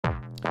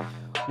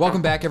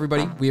Welcome back,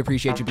 everybody. We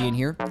appreciate you being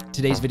here.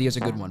 Today's video is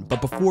a good one.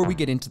 But before we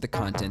get into the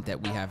content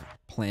that we have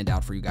planned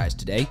out for you guys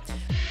today,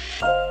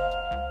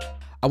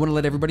 I want to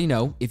let everybody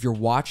know, if you're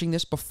watching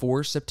this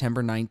before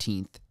September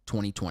 19th,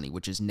 2020,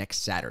 which is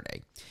next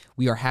Saturday,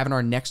 we are having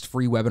our next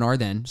free webinar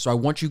then. So I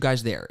want you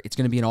guys there. It's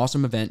going to be an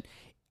awesome event.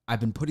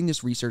 I've been putting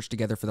this research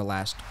together for the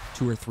last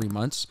 2 or 3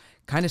 months,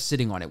 kind of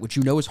sitting on it, which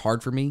you know is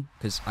hard for me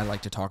because I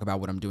like to talk about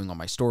what I'm doing on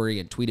my story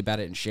and tweet about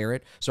it and share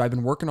it. So I've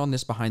been working on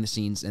this behind the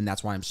scenes, and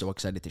that's why I'm so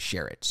excited to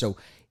share it. So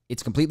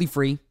it's completely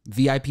free.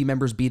 VIP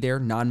members be there,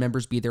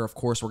 non-members be there. Of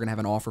course, we're going to have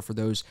an offer for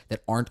those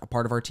that aren't a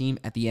part of our team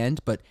at the end,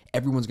 but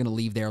everyone's going to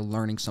leave there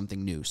learning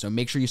something new. So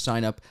make sure you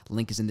sign up.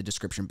 Link is in the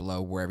description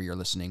below wherever you're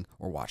listening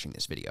or watching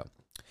this video.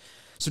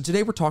 So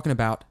today we're talking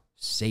about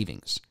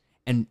savings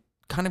and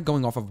kind of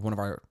going off of one of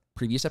our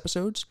previous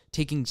episodes,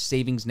 taking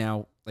savings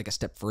now like a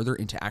step further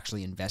into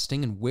actually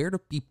investing and where to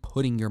be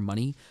putting your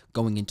money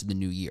going into the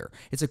new year.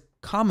 It's a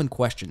common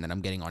question that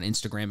I'm getting on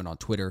Instagram and on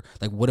Twitter.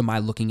 Like, what am I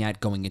looking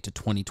at going into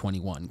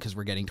 2021? Because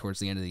we're getting towards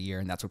the end of the year,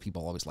 and that's what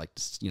people always like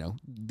to,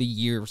 the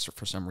years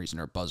for some reason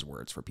are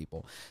buzzwords for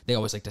people. They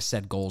always like to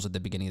set goals at the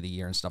beginning of the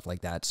year and stuff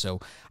like that.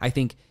 So I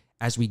think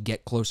as we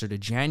get closer to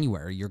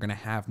January, you're going to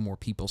have more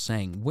people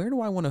saying, where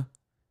do I want to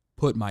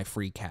put my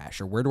free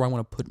cash, or where do I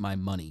want to put my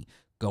money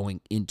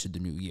going into the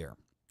new year?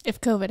 If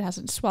COVID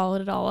hasn't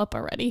swallowed it all up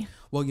already.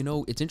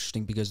 Well, it's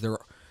interesting because there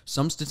are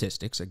some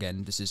statistics.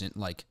 Again, this isn't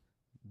like,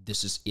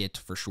 this is it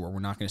for sure. We're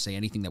not going to say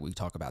anything that we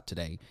talk about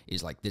today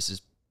is like, this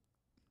is,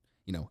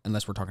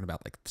 unless we're talking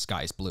about like the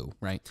sky is blue,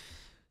 right?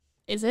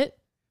 Is it?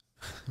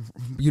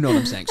 You know what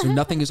I'm saying? So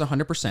nothing is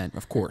 100%,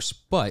 of course,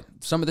 but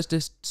some of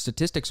the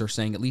statistics are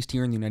saying, at least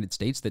here in the United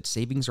States, that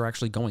savings are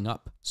actually going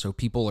up. So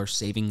people are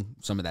saving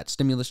some of that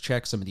stimulus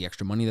check, some of the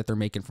extra money that they're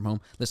making from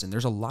home. Listen,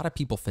 there's a lot of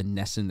people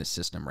finessing the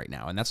system right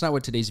now, and that's not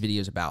what today's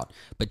video is about.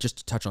 But just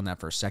to touch on that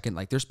for a second,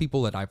 like there's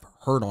people that I've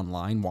heard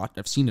online,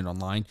 I've seen it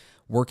online,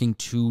 working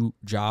 2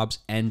 jobs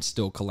and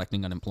still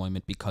collecting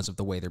unemployment because of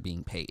the way they're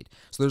being paid.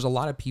 So there's a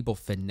lot of people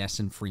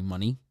finessing free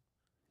money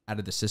out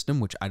of the system,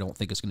 which I don't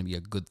think is going to be a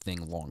good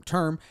thing long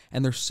term,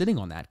 and they're sitting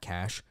on that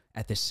cash.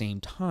 At the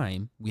same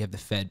time, we have the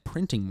Fed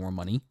printing more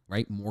money,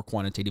 right? More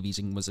quantitative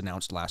easing was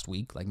announced last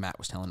week, like Matt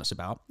was telling us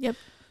about. Yep.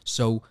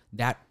 So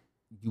that,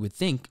 you would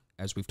think,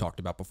 as we've talked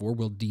about before,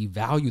 will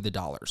devalue the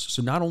dollars.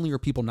 So not only are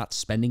people not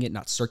spending it,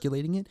 not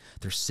circulating it,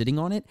 they're sitting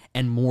on it,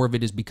 and more of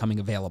it is becoming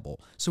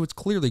available. So it's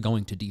clearly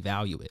going to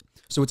devalue it.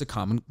 So it's a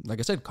common, like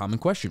I said, common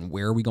question.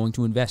 Where are we going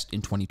to invest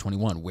in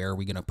 2021? Where are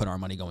we going to put our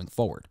money going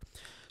forward?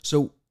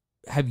 So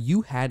have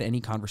you had any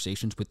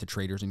conversations with the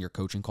traders in your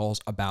coaching calls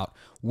about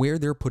where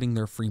they're putting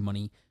their free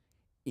money,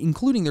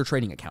 including their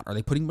trading account? Are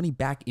they putting money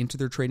back into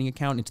their trading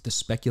account, into the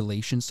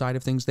speculation side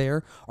of things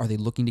there? Are they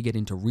looking to get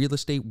into real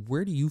estate?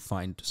 Where do you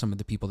find some of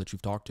the people that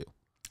you've talked to?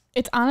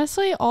 It's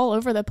honestly all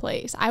over the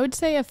place. I would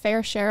say a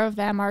fair share of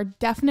them are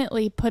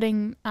definitely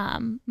putting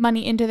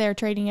money into their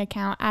trading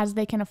account as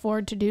they can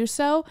afford to do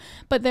so.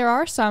 But there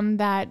are some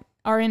that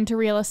are into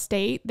real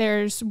estate.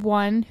 There's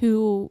one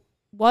who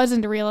was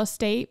into real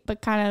estate,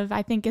 but kind of,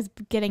 I think, is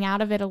getting out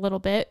of it a little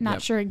bit.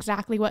 Not sure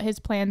exactly what his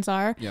plans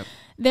are. Yep.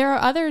 There are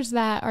others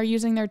that are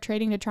using their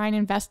trading to try and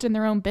invest in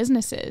their own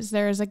businesses.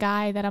 There's a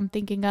guy that I'm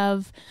thinking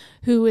of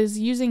who is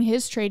using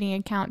his trading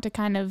account to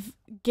kind of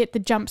get the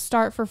jump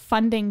start for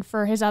funding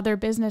for his other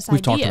business ideas.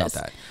 We've talked about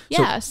that.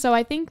 Yeah, so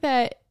I think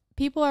that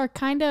people are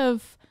kind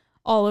of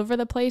all over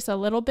the place a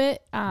little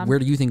bit. Where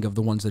do you think of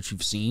the ones that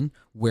you've seen,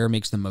 where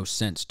makes the most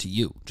sense to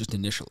you, just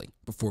initially,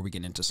 before we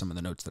get into some of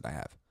the notes that I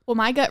have? Well,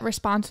 my gut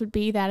response would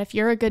be that if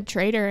you're a good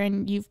trader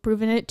and you've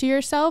proven it to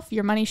yourself,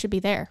 your money should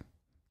be there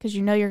because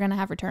you know you're going to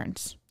have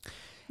returns.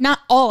 Not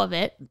all of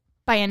it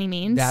by any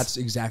means. That's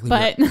exactly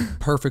but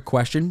perfect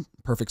question,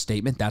 perfect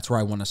statement. That's where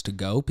I want us to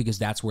go, because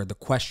that's where the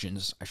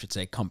questions, I should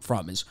say, come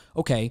from is,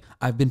 okay,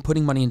 I've been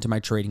putting money into my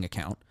trading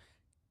account.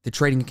 The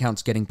trading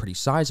account's getting pretty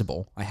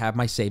sizable. I have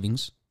my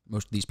savings.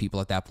 Most of these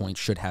people at that point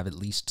should have at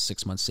least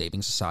 6 months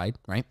savings aside,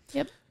 right?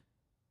 Yep.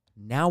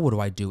 Now what do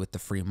I do with the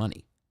free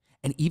money?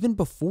 And even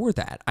before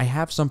that, I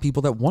have some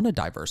people that want to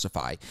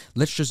diversify.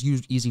 Let's just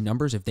use easy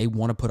numbers. If they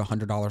want to put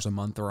 $100 a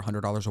month or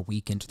 $100 a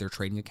week into their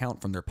trading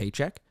account from their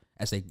paycheck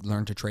as they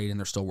learn to trade and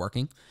they're still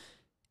working,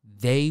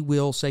 they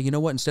will say, you know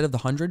what, instead of the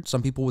 100,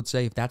 some people would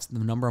say, if that's the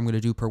number I'm going to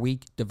do per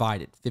week,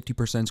 divide it.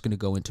 50% is going to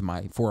go into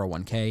my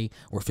 401k,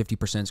 or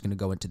 50% is going to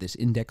go into this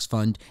index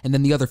fund, and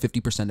then the other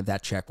 50% of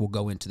that check will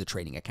go into the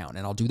trading account,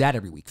 and I'll do that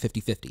every week,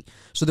 50-50.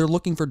 So they're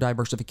looking for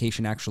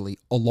diversification actually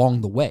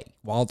along the way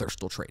while they're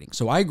still trading.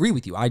 So I agree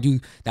with you.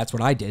 That's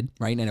what I did,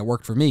 right? And it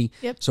worked for me.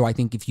 Yep. So I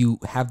think if you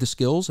have the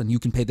skills and you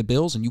can pay the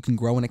bills and you can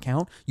grow an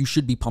account, you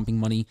should be pumping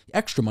money,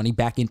 extra money,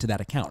 back into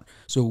that account.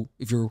 So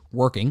if you're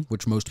working,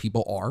 which most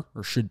people are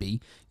or should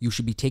be, you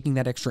should be taking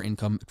that extra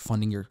income,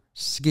 funding your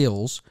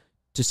skills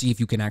to see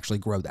if you can actually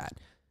grow that.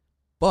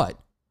 But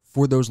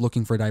for those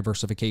looking for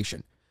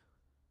diversification,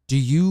 do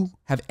you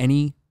have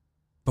any,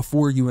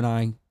 before you and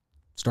I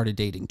started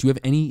dating, do you have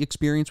any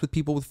experience with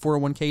people with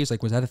 401ks?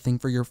 Like, was that a thing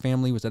for your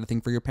family? Was that a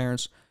thing for your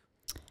parents?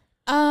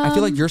 I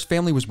feel like your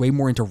family was way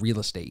more into real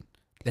estate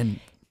than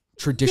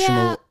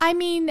traditional. Yeah, I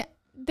mean,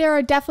 there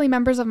are definitely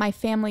members of my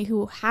family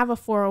who have a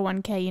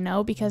 401k, you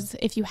know, because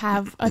if you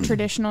have a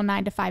traditional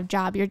 9 to 5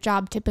 job, your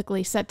job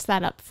typically sets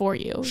that up for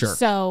you. Sure.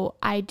 So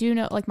I do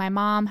know, like my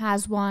mom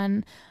has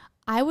one.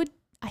 I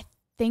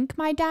think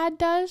my dad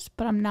does,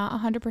 but I'm not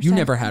 100%. You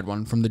never had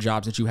one from the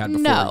jobs that you had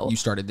before you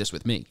started this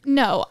with me.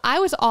 No, I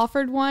was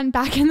offered one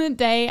back in the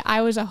day.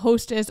 I was a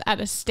hostess at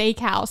a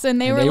steakhouse, and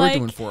they were like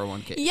doing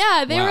 401k.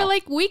 Yeah, they were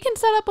like, we can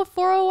set up a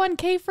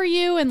 401k for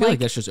you, and I feel like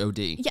that's just OD.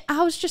 Yeah,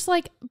 I was just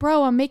like,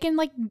 bro, I'm making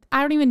like, I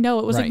don't even know,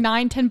 it was like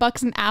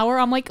 $9-10 an hour.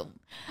 I'm like,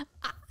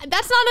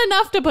 that's not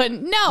enough to put.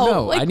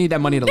 No, I need that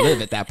money to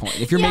live at that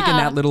point. If you're making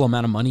that little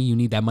amount of money, you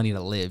need that money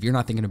to live. You're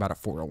not thinking about a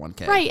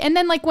 401k. Right. And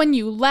then like when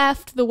you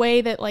left, the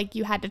way that like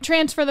you had to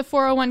transfer the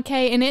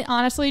 401k, and it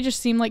honestly just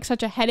seemed like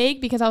such a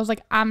headache because I was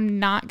like, I'm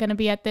not going to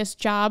be at this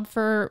job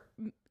for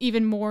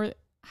even more.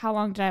 How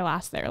long did I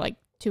last there? Like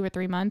 2 or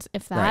 3 months,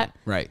 if that.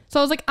 Right. So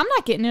I was like, I'm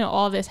not getting into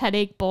all this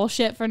headache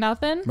bullshit for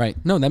nothing. Right.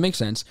 No, that makes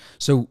sense.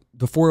 So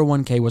the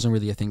 401k wasn't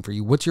really a thing for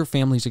you. What's your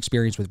family's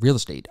experience with real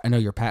estate? I know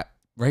your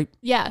right?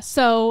 Yeah.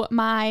 So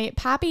my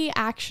pappy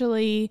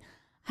actually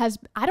has,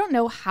 I don't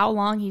know how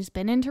long he's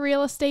been into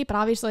real estate, but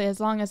obviously as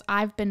long as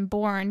I've been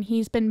born,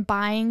 he's been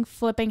buying,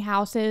 flipping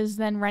houses,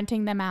 then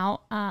renting them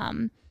out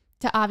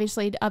to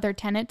obviously other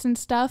tenants and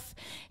stuff.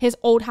 His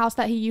old house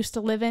that he used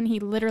to live in, he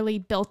literally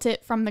built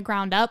it from the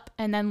ground up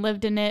and then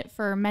lived in it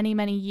for many,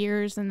 many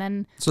years. And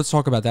then... So let's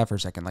talk about that for a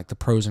second, like the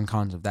pros and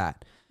cons of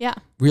that. Yeah.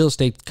 Real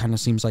estate kind of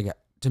seems like,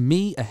 to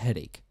me, a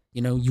headache.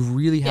 You know, you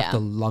really have to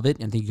love it.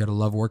 And I think you got to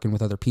love working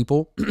with other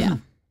people. Yeah.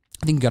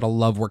 I think you got to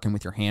love working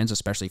with your hands,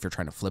 especially if you're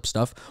trying to flip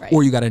stuff. Right.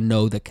 Or you got to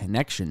know the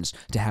connections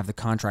to have the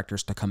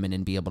contractors to come in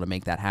and be able to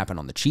make that happen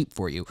on the cheap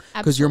for you.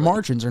 Because your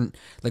margins are,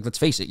 like, let's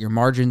face it, your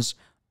margins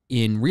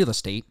in real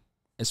estate,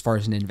 as far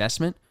as an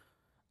investment,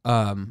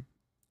 are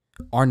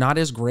not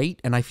as great.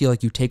 And I feel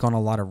like you take on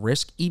a lot of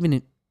risk,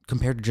 even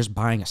compared to just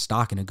buying a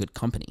stock in a good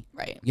company.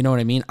 Right. You know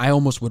what I mean? I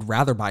almost would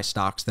rather buy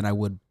stocks than I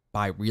would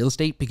buy real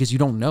estate because you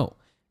don't know.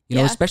 You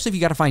know, especially if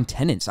you got to find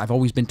tenants. I've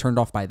always been turned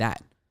off by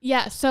that.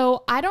 Yeah,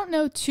 so I don't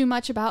know too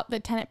much about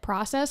the tenant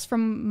process.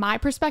 From my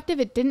perspective,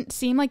 it didn't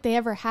seem like they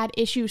ever had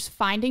issues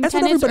finding tenants.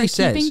 That's what everybody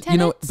says. Tenants. You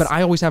know, but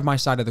I always have my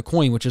side of the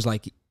coin, which is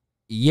like,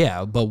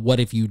 yeah, but what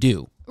if you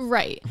do?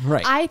 Right.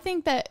 I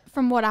think that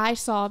from what I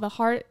saw, the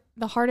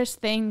hardest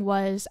thing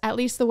was, at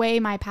least the way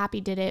my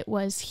pappy did it,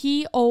 was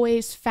he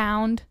always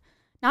found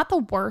not the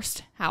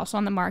worst house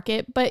on the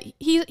market, but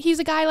he's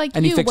a guy like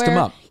and you, he fixed where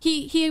them up.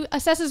 He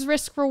assesses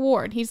risk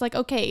reward. He's like,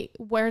 okay,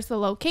 where's the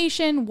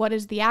location? What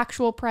is the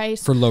actual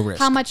price? For low risk.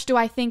 How much do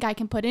I think I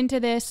can put into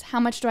this? How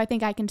much do I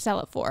think I can sell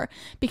it for?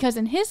 Because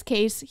in his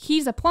case,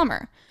 he's a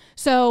plumber.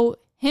 So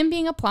him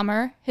being a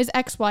plumber, his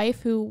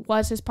ex-wife, who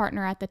was his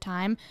partner at the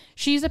time,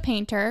 she's a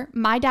painter.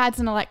 My dad's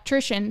an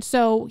electrician.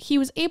 So he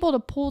was able to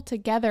pull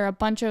together a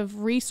bunch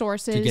of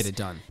resources to get it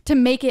done, to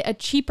make it a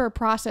cheaper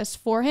process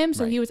for him.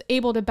 So he was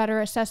able to better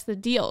assess the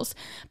deals.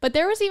 But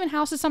there was even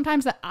houses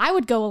sometimes that I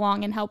would go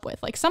along and help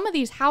with. Like some of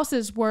these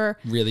houses were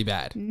really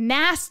bad,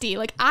 nasty.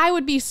 Like I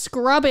would be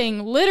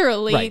scrubbing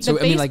literally the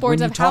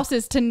baseboards of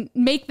houses to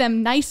make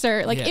them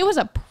nicer. Like it was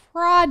a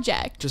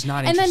project. Just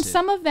not interested. And then interested.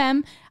 some of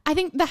them, I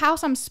think the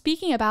house I'm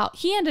speaking about,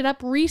 he ended up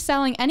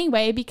reselling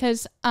anyway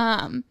because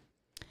I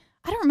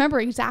don't remember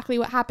exactly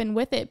what happened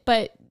with it,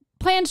 but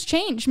plans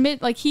changed.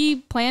 Like he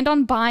planned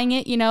on buying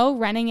it, you know,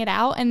 renting it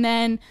out, and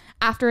then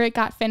after it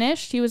got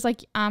finished, he was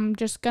like, I'm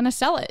just gonna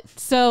sell it.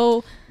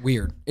 So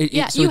weird.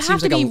 So you have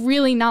to be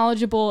really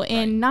knowledgeable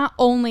in not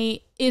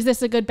only is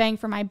this a good bang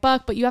for my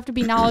buck, but you have to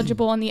be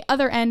knowledgeable on the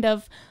other end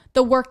of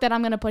the work that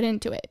I'm gonna put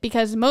into it.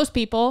 Because most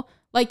people,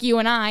 like you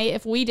and I,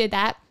 if we did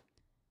that,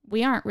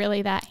 we aren't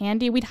really that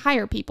handy. We'd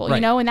hire people,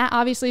 you know, and that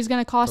obviously is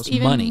going to cost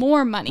even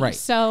more money. Right.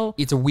 So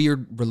it's a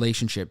weird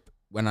relationship,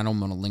 and I don't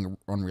want to linger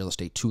on real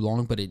estate too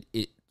long, but it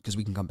because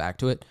we can come back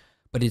to it.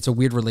 But it's a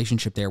weird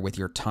relationship there with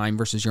your time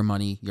versus your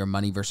money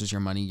versus your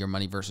money, your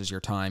money versus your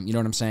time. You know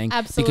what I'm saying?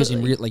 Absolutely.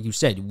 Because like you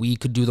said, we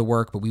could do the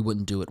work, but we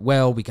wouldn't do it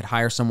well. We could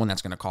hire someone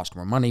that's going to cost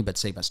more money, but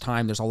save us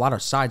time. There's a lot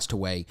of sides to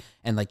weigh.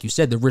 And like you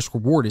said, the risk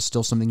reward is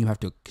still something you have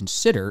to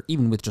consider,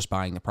 even with just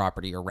buying the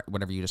property or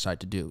whatever you decide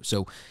to do.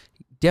 So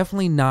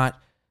definitely not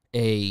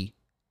a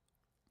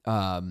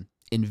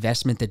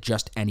investment that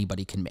just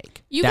anybody can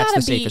make. That's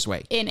the safest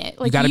way. In it.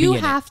 Like you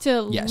have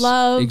to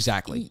love.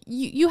 Exactly.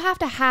 You have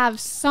to have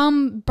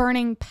some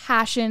burning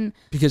passion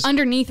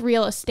underneath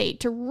real estate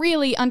to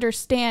really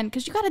understand,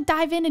 because you got to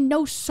dive in and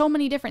know so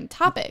many different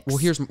topics. Well,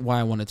 here's why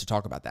I wanted to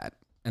talk about that.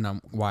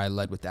 And why I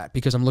led with that,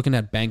 because I'm looking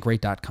at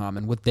bankrate.com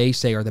and what they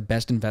say are the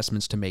best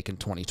investments to make in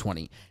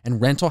 2020.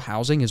 And rental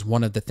housing is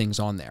one of the things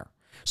on there.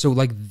 So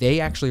like they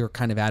actually are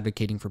kind of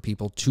advocating for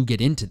people to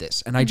get into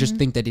this. And I just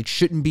think that it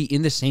shouldn't be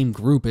in the same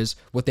group as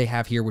what they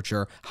have here, which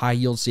are high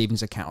yield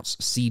savings accounts,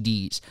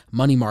 CDs,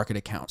 money market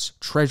accounts,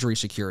 treasury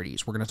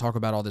securities. We're going to talk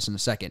about all this in a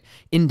second.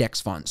 Index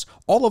funds.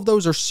 All of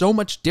those are so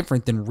much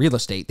different than real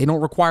estate. They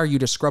don't require you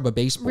to scrub a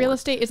baseboard. Real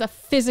estate is a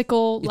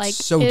physical, it's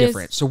so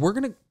different. So we're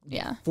going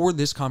to, for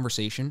this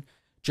conversation,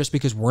 just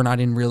because we're not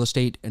in real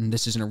estate and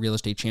this isn't a real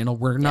estate channel,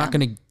 we're not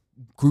going to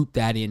group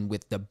that in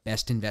with the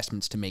best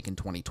investments to make in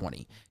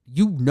 2020.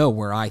 You know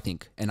where I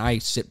think, and I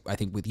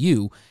think with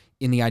you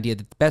in the idea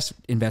that the best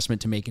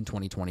investment to make in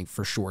 2020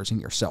 for sure is in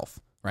yourself,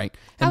 right?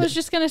 And I was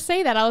just going to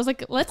say that. I was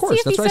like, let's see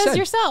if he says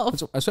yourself.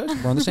 That's what I said.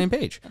 We're on the same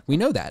page. We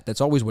know that. That's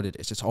always what it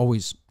is. It's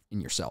always in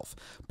yourself.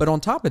 But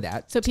on top of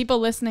that... So people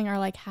listening are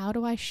like, how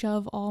do I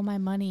shove all my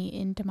money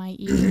into my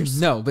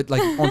ears? No, but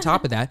like on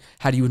top of that,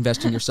 how do you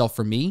invest in yourself?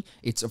 For me,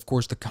 it's of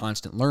course the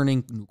constant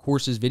learning, new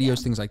courses,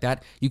 videos, things like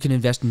that. You can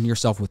invest in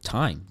yourself with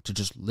time to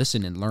just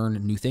listen and learn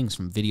new things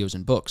from videos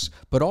and books.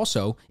 But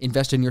also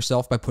invest in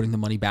yourself by putting the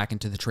money back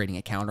into the trading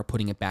account or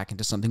putting it back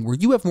into something where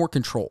you have more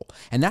control.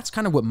 And that's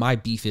kind of what my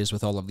beef is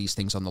with all of these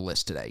things on the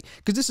list today.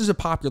 Because this is a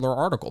popular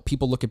article.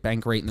 People look at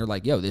Bankrate and they're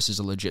like, yo, this is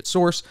a legit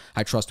source.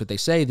 I trust what they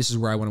say. This is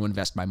where I want to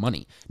invest my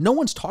money. No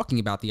one's talking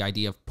about the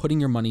idea of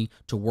putting your money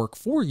to work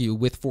for you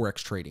with Forex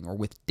trading or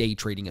with day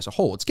trading as a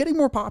whole. It's getting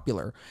more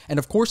popular. And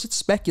of course, it's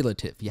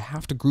speculative. You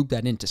have to group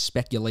that into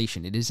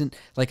speculation. It isn't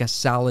like a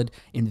solid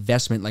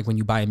investment like when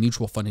you buy a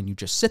mutual fund and you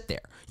just sit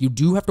there. You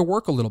do have to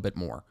work a little bit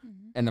more.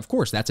 And of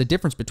course, that's a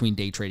difference between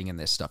day trading and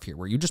this stuff here,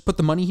 where you just put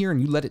the money here and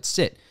you let it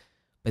sit.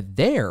 But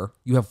there,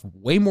 you have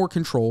way more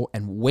control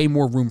and way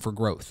more room for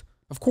growth.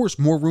 Of course,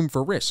 more room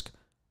for risk.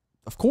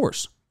 Of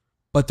course.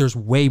 But there's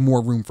way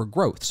more room for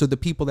growth. So the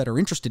people that are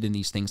interested in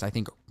these things, I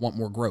think, want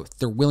more growth.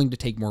 They're willing to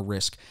take more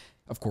risk.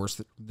 Of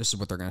course, this is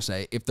what they're going to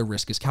say, if the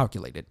risk is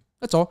calculated.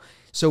 That's all.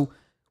 So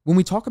when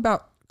we talk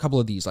about a couple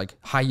of these, like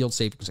high yield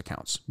savings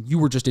accounts, you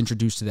were just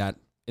introduced to that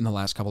in the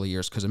last couple of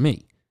years because of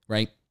me,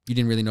 right? You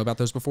didn't really know about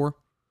those before?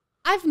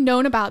 I've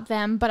known about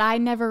them, but I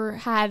never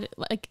had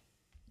like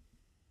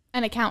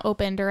an account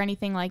opened or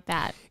anything like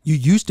that. You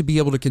used to be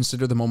able to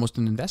consider them almost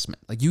an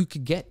investment. Like you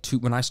could get to,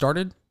 when I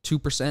started,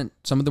 2%.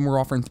 Some of them were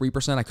offering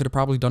 3%. I could have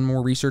probably done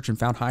more research and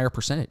found higher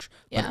percentage.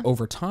 Yeah. But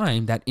over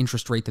time, that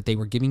interest rate that they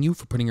were giving you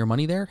for putting your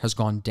money there has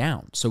gone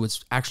down. So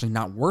it's actually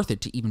not worth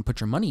it to even put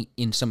your money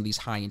in some of these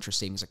high interest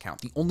savings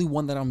accounts. The only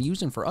one that I'm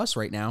using for us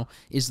right now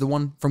is the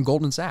one from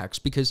Goldman Sachs,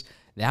 because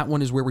that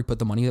one is where we put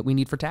the money that we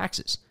need for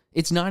taxes.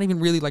 It's not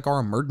even really like our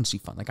emergency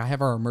fund. Like I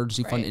have our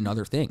emergency fund in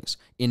other things,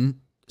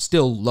 in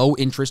still low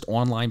interest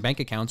online bank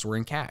accounts or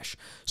in cash.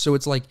 So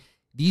it's like,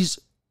 these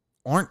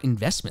aren't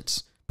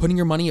investments. Putting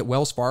your money at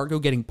Wells Fargo,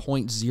 getting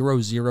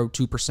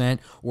 0.002%,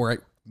 or at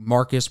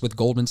Marcus with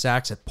Goldman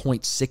Sachs at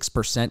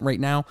 0.6%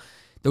 right now,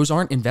 those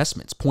aren't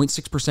investments.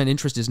 0.6%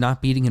 interest is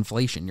not beating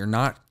inflation. You're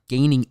not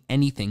gaining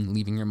anything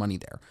leaving your money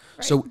there.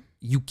 Right. So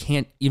you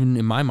can't, even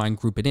in my mind,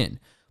 group it in.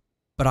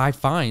 But I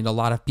find a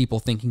lot of people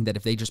thinking that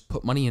if they just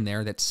put money in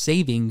there, that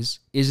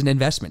savings is an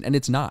investment, and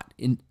it's not.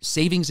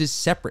 Savings is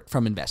separate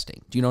from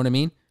investing. Do you know what I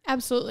mean?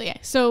 Absolutely.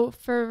 So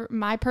for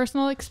my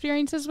personal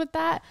experiences with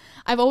that,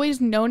 I've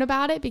always known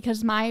about it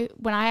because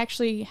when I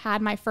actually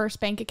had my first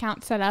bank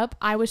account set up,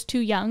 I was too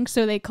young.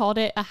 So they called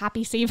it a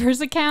happy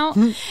savers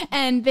account.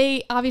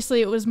 And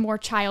obviously it was more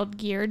child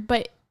geared,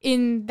 but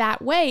in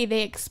that way,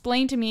 they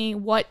explained to me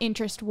what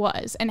interest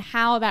was and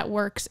how that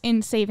works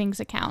in savings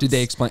accounts. Did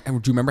they explain? Do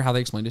you remember how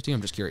they explained it to you?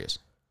 I'm just curious.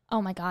 Oh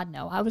my God,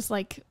 no. I was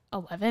like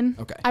 11.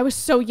 Okay. I was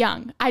so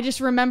young. I just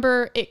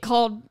remember it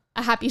called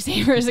a happy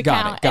savers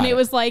account. And it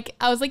was like,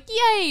 I was like,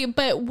 yay.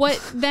 But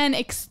what then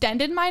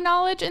extended my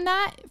knowledge in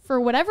that,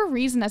 for whatever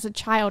reason as a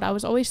child, I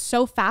was always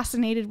so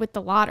fascinated with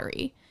the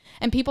lottery.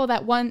 And people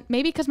that won,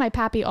 maybe because my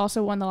pappy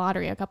also won the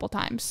lottery a couple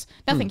times.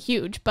 Nothing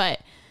huge, but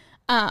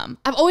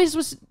I've always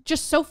was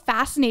just so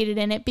fascinated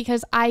in it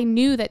because I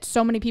knew that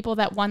so many people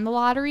that won the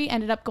lottery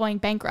ended up going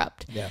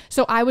bankrupt. Yeah.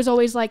 So I was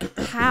always like,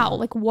 how?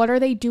 Like, what are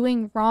they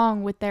doing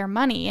wrong with their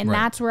money? And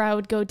that's where I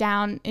would go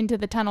down into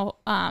the tunnel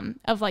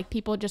of like,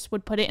 people just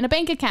would put it in a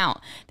bank account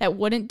that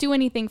wouldn't do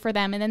anything for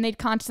them. And then they'd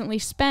constantly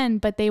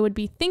spend, but they would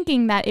be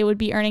thinking that it would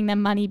be earning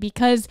them money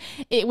because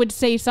it would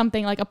say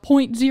something like a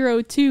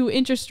 0.02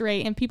 interest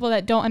rate. And people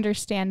that don't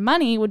understand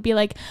money would be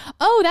like,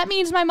 oh, that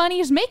means my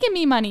money is making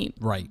me money.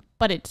 Right.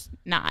 But it's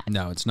not.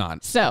 No, it's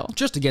not. So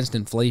just against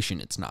inflation,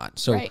 it's not.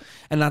 So,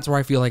 and that's where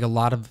I feel like a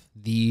lot of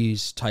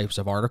these types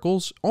of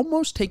articles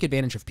almost take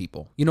advantage of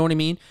people. You know what I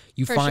mean?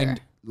 You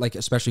find, like,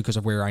 especially because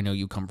of where I know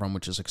you come from,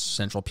 which is like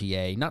central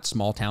PA, not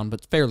small town,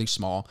 but fairly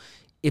small.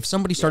 If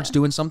somebody starts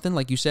doing something,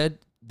 like you said,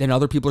 then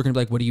other people are going to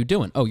be like, what are you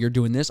doing? Oh, you're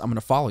doing this. I'm going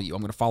to follow you.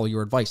 I'm going to follow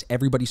your advice.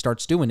 Everybody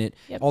starts doing it.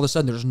 All of a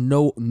sudden, there's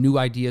no new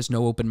ideas,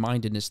 no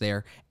open-mindedness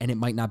there, and it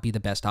might not be the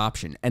best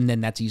option. And then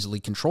that's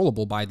easily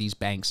controllable by these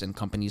banks and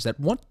companies that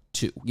want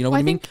to. You know what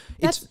I mean?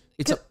 It's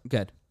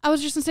good. I was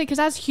just going to say, because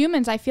as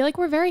humans, I feel like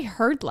we're very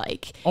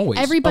herd-like. Always.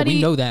 Everybody,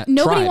 we know that.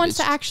 Nobody wants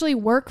to actually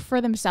work for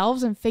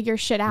themselves and figure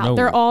shit out. No.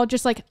 They're all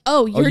just like,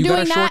 oh, you're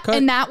doing that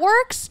and that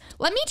works?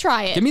 Let me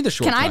try it. Give me the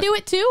shortcut. Can I do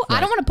it too? I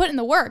don't want to put in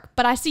the work,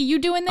 but I see you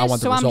doing this,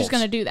 so I'm just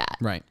going to do that.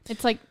 Right.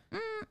 It's like...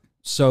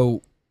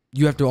 So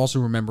you have to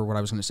also remember what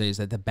I was going to say is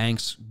that the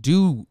banks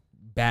do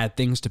bad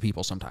things to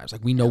people sometimes.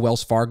 Like we know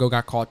Wells Fargo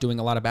got caught doing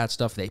a lot of bad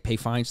stuff. They pay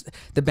fines.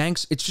 The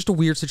banks, it's just a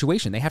weird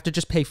situation. They have to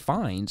just pay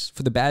fines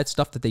for the bad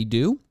stuff that they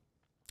do.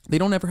 They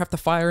don't ever have to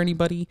fire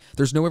anybody.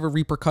 There's no ever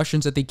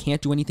repercussions that they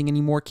can't do anything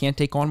anymore, can't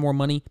take on more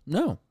money.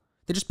 No,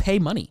 they just pay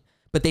money.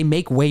 but they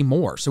make way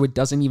more. So it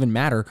doesn't even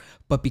matter.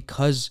 But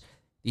because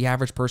the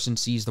average person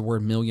sees the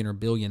word million or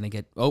billion, they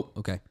get, oh,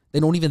 okay. They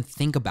don't even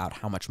think about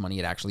how much money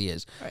it actually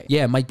is. Right.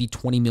 Yeah, it might be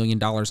 $20 million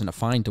in a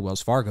fine to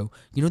Wells Fargo.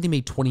 You know, they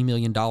made $20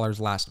 million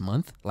last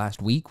month,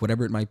 last week,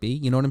 whatever it might be.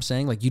 You know what I'm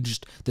saying? Like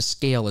the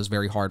scale is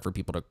very hard for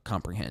people to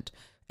comprehend.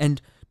 And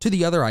to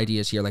the other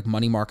ideas here, like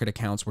money market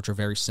accounts, which are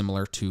very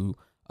similar to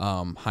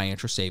high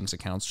interest savings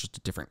accounts, just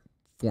a different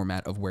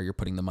format of where you're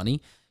putting the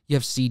money. You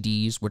have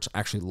CDs, which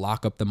actually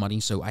lock up the money.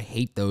 So I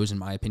hate those, in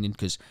my opinion,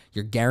 because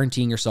you're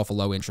guaranteeing yourself a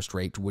low interest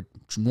rate, which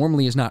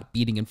normally is not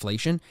beating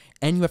inflation.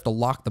 And you have to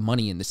lock the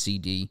money in the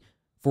CD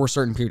for a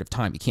certain period of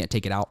time. You can't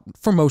take it out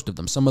for most of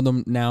them. Some of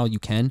them now you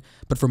can,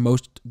 but for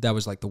most, that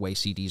was like the way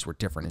CDs were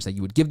different, is that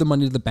you would give the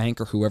money to the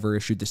bank or whoever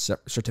issued the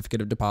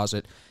certificate of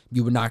deposit.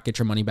 You would not get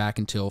your money back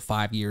until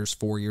 5 years,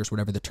 4 years,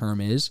 whatever the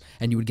term is,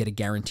 and you would get a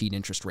guaranteed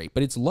interest rate,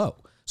 but it's low.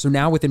 So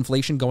now with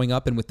inflation going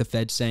up and with the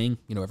Fed saying,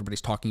 you know,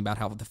 everybody's talking about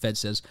how the Fed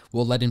says,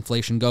 we'll let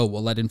inflation go,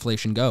 we'll let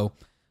inflation go.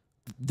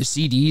 The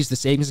CDs, the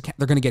savings account,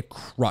 they're going to get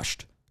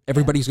crushed.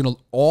 Everybody's going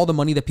to, all the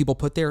money that people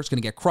put there is going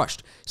to get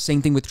crushed.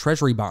 Same thing with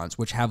treasury bonds,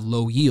 which have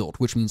low yield,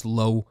 which means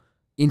low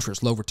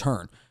interest, low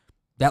return.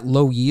 That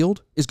low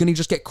yield is going to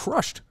just get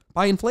crushed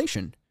by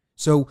inflation.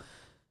 So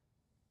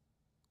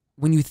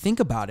when you think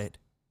about it,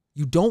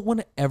 you don't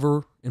want to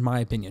ever, in my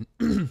opinion,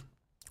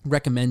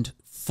 recommend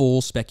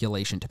full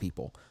speculation to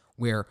people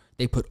where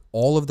they put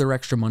all of their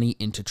extra money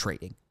into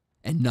trading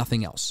and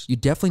nothing else. You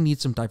definitely need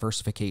some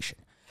diversification.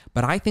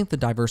 But I think the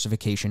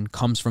diversification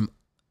comes from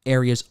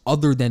areas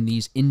other than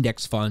these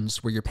index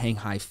funds where you're paying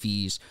high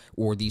fees,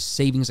 or these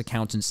savings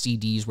accounts and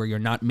CDs where you're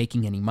not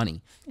making any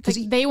money. It's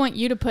like they want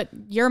you to put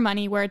your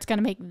money where it's going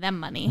to make them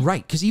money.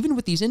 Right, because even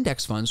with these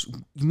index funds,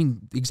 I mean,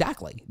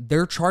 exactly,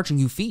 they're charging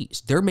you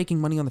fees. They're making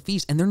money on the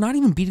fees, and they're not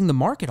even beating the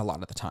market a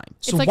lot of the time.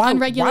 So it's like why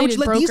unregulated would you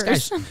let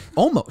brokers. these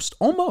guys,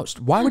 almost,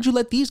 why would you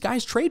let these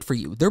guys trade for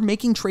you? They're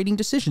making trading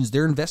decisions.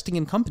 They're investing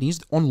in companies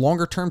on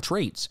longer term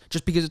trades.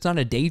 Just because it's not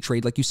a day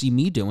trade like you see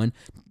me doing,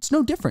 it's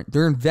no different.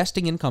 They're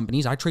investing in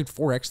companies. I trade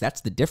Forex.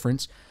 That's the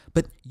difference.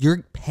 But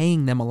you're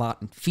paying them a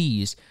lot in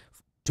fees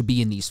to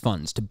be in these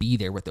funds, to be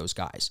there with those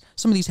guys.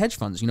 Some of these hedge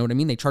funds, you know what I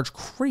mean? They charge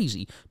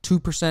crazy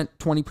 2%,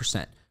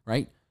 20%,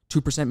 right?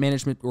 2%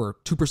 management, or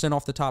 2%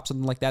 off the top,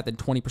 something like that, then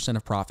 20%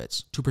 of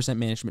profits. 2%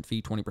 management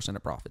fee, 20%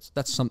 of profits.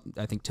 That's something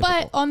I think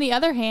typical. But on the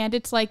other hand,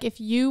 it's like if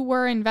you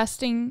were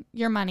investing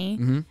your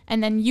money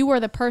and then you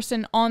were the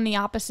person on the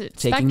opposite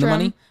Taking spectrum the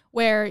money?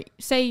 where,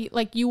 say,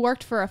 like you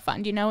worked for a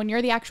fund, you know, and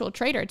you're the actual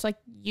trader, it's like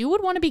you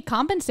would want to be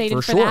compensated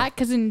for sure. that,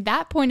 because in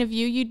that point of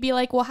view, you'd be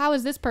like, well, how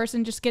is this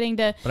person just getting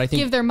to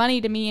give their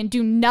money to me and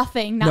do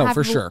nothing, not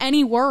have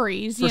any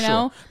worries, you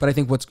know? But I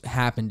think what's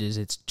happened is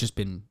it's just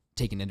been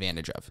taken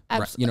advantage of. Absolutely.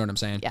 Right? You know what I'm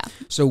saying? Yeah.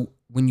 So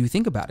when you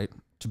think about it,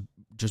 to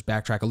just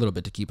backtrack a little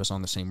bit to keep us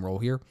on the same roll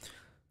here,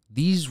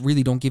 these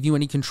really don't give you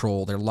any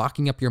control. They're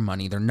locking up your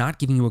money. They're not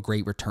giving you a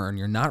great return.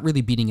 You're not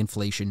really beating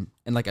inflation.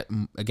 And like,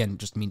 again,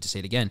 just mean to say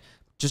it again,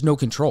 just no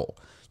control.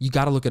 You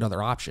got to look at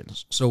other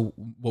options. So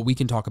what we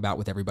can talk about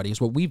with everybody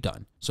is what we've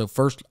done. So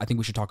first, I think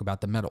we should talk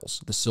about the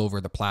metals, the silver,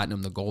 the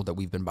platinum, the gold that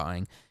we've been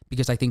buying,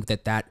 because I think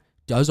that that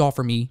does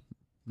offer me,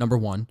 number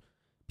one,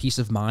 peace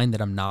of mind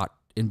that I'm not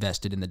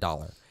invested in the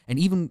dollar. And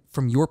even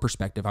from your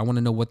perspective, I want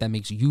to know what that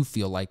makes you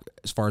feel like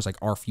as far as like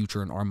our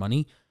future and our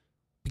money,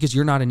 because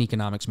you're not an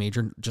economics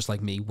major, just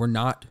like me. We're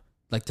not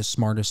like the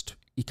smartest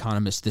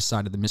economists this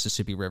side of the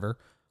Mississippi River,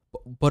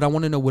 but I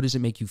want to know, what does it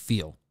make you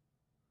feel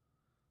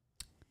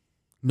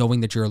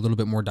knowing that you're a little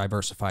bit more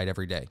diversified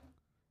every day,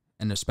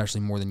 and especially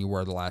more than you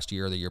were the last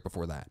year or the year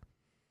before that,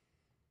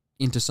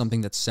 into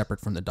something that's separate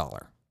from the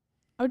dollar?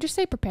 I would just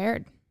say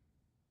prepared.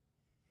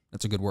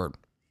 That's a good word.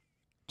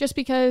 Just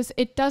because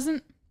it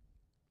doesn't,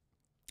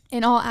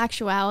 in all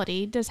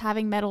actuality, does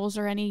having metals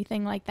or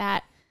anything like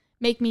that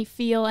make me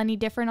feel any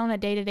different on a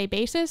day-to-day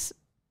basis?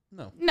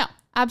 No,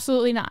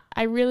 absolutely not.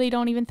 I really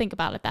don't even think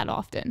about it that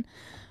often.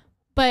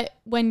 But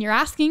when you're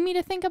asking me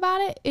to think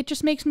about it, it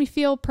just makes me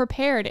feel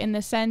prepared, in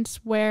the sense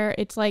where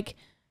it's like,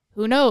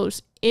 who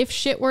knows, if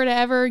shit were to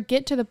ever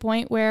get to the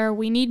point where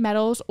we need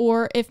metals,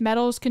 or if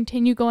metals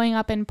continue going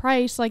up in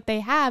price like they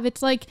have,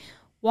 it's like,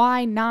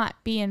 why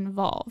not be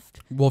involved?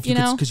 Well, if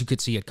because you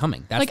could see it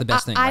coming. That's like, the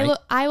best thing, right?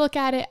 I look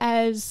at it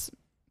as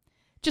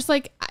just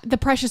like the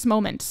precious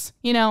moments,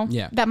 you know,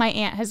 that my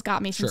aunt has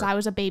got me since I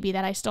was a baby,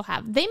 that I still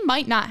have. They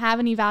might not have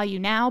any value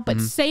now,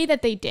 but say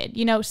that they did,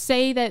 you know,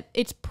 say that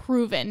it's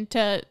proven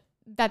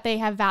that they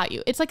have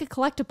value. It's like a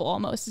collectible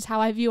almost, is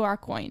how I view our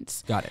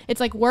coins. Got it.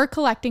 It's like we're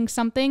collecting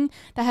something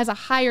that has a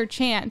higher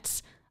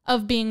chance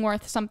of being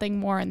worth something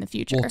more in the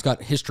future. Well, it's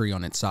got history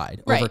on its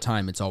side. Right. Over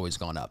time, it's always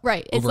gone up.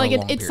 Right. It's like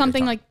it's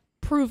something like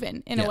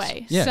proven in a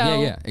way.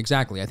 Yeah,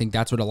 exactly. I think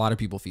that's what a lot of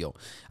people feel.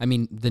 I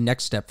mean, the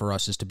next step for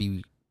us is to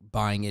be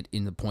buying it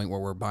in the point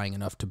where we're buying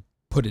enough to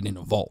put it in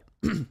a vault.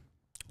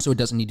 So it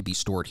doesn't need to be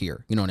stored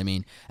here. You know what I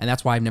mean? And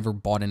that's why I've never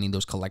bought any of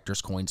those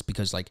collector's coins,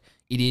 because like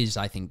it is,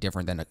 I think,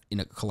 different than in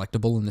a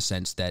collectible, in the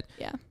sense that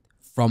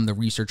from the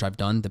research I've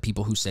done, the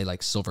people who say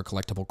like silver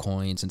collectible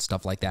coins and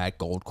stuff like that,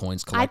 gold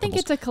coins, collectibles. I think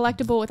it's a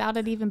collectible without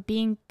it even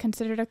being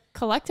considered a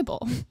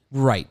collectible.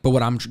 Right. But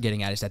what I'm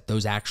getting at is that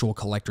those actual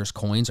collector's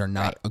coins are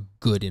not a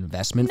good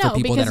investment for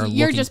people that are looking.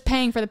 You're just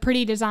paying for the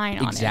pretty design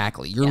on it.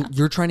 Exactly.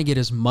 You're trying to get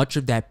as much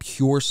of that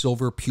pure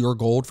silver, pure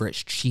gold for as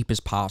cheap as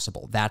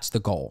possible. That's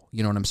the goal.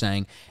 You know what I'm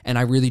saying? And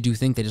I really do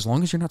think that as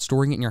long as you're not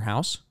storing it in your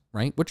house,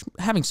 right? Which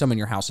having some in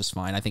your house is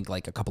fine. I think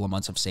like a couple of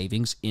months of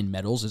savings in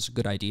metals is a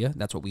good idea.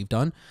 That's what we've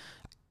done.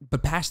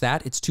 But past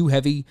that, it's too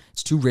heavy.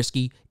 It's too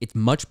risky. It's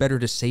much better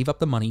to save up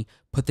the money,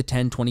 put the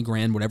 10, 20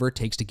 grand, whatever it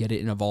takes to get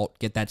it in a vault,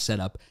 get that set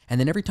up. And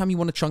then every time you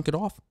want to chunk it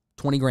off,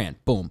 20 grand,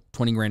 boom,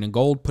 20 grand in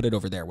gold, put it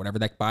over there. Whatever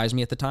that buys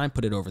me at the time,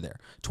 put it over there.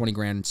 20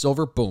 grand in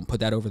silver, boom,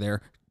 put that over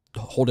there.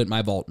 Hold it in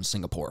my vault in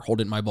Singapore,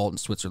 hold it in my vault in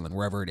Switzerland,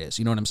 wherever it is.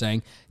 You know what I'm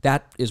saying?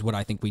 That is what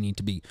I think we need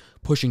to be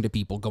pushing to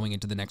people going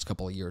into the next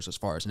couple of years as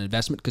far as an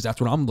investment, because that's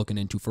what I'm looking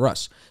into for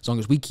us. As long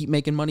as we keep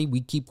making money,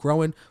 we keep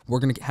growing, we're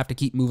going to have to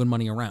keep moving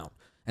money around.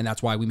 And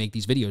that's why we make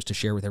these videos, to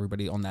share with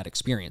everybody on that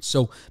experience.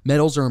 So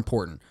metals are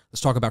important.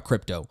 Let's talk about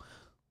crypto.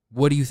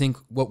 What do you think,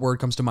 what word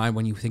comes to mind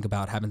when you think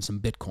about having some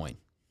Bitcoin?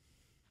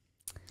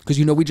 Because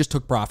we just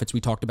took profits.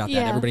 We talked about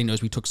that. Everybody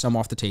knows we took some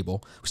off the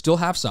table. We still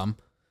have some.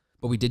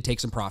 But we did take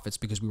some profits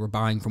because we were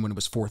buying from when it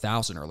was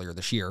 4,000 earlier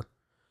this year.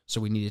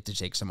 So we needed to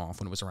take some off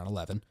when it was around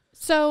 11.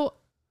 So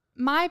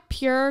my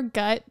pure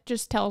gut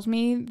just tells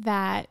me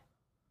that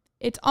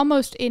it's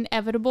almost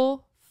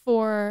inevitable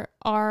for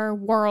our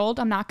world.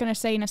 I'm not going to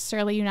say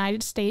necessarily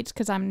United States,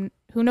 because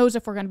who knows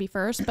if we're going to be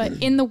first, but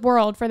in the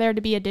world, for there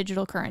to be a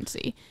digital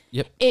currency.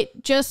 Yep.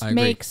 It just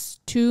makes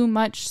too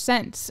much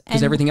sense.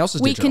 Because everything else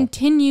is digital. We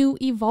continue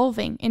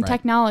evolving in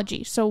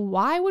technology. So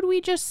why would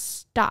we just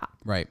stop?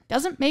 Right.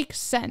 Doesn't make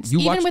sense.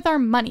 Even with our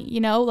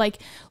money, like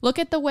look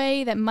at the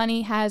way that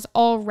money has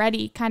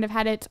already kind of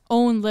had its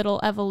own little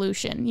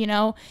evolution.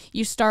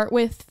 You start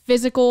with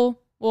physical.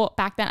 Well,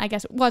 back then, I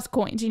guess it was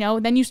coins,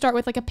 then you start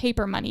with like a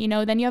paper money,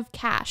 then you have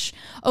cash.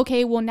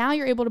 Okay, well, now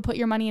you're able to put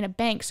your money in a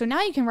bank. So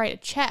now you can write a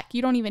check.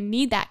 You don't even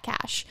need that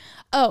cash.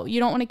 Oh, you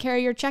don't want to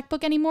carry your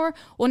checkbook anymore?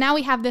 Well, now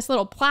we have this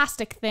little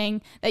plastic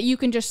thing that you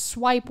can just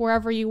swipe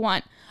wherever you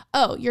want.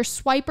 Oh, your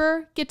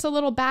swiper gets a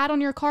little bad on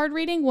your card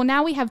reading? Well,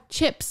 now we have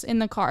chips in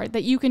the card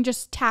that you can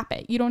just tap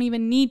it. You don't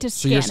even need to scan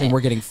it. So you're saying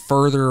we're getting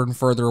further and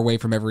further away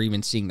from ever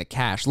even seeing the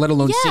cash, let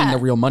alone seeing the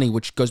real money,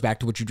 which goes back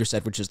to what you just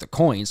said, which is the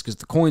coins, because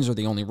the coins are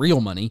the only real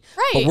money.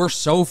 Right. But we're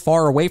so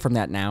far away from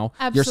that now.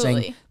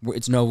 Absolutely.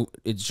 You're saying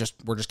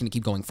we're just going to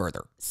keep going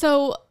further.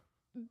 So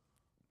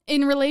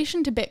in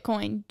relation to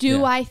Bitcoin,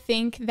 do I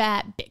think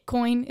that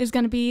Bitcoin is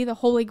going to be the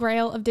holy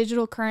grail of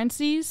digital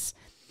currencies?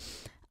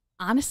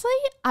 Honestly,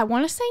 I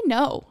want to say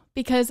no,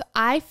 because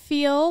I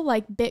feel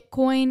like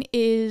Bitcoin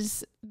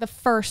is the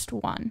first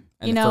one.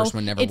 And the first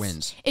one never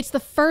wins. It's the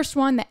first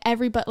one that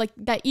everybody, like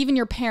that even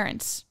your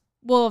parents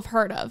will have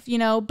heard of,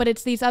 but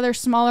it's these other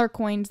smaller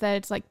coins that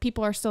it's like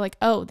people are still like,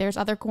 oh, there's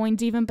other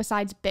coins even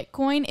besides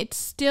Bitcoin. It's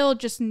still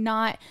just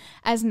not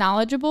as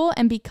knowledgeable.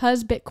 And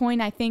because Bitcoin,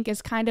 I think,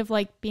 is kind of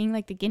like being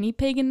like the guinea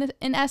pig in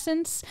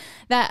essence,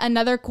 that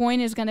another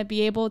coin is going to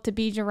be able to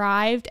be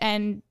derived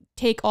and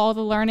take all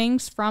the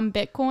learnings from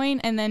Bitcoin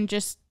and then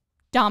just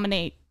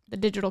dominate the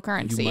digital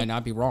currency. You might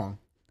not be wrong.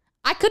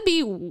 I could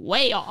be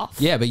way off.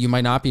 Yeah, but you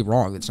might not be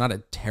wrong. It's not a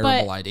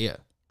terrible idea.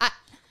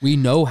 We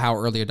know how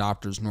early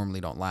adopters normally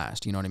don't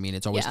last. You know what I mean?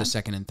 It's always the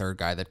second and third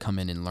guy that come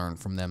in and learn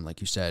from them,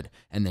 like you said,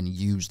 and then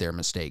use their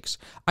mistakes.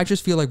 I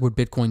just feel like what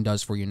Bitcoin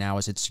does for you now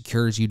is it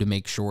secures you to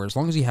make sure, as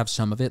long as you have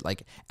some of it,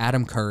 like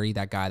Adam Curry,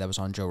 that guy that was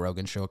on Joe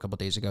Rogan's show a couple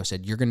days ago,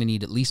 said you're going to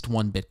need at least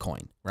one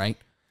Bitcoin, right?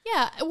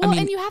 Yeah, well,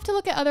 and you have to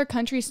look at other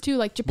countries too,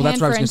 like Japan,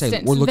 for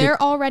instance.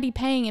 They're already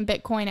paying in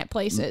Bitcoin at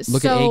places.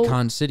 Look at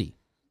Akon City,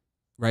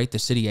 right? The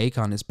city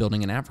Akon is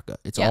building in Africa.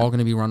 It's all going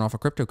to be run off of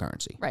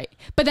cryptocurrency. Right.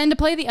 But then to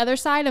play the other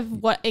side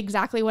of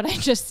exactly what I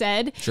just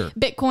said,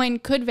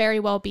 Bitcoin could very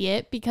well be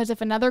it, because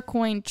if another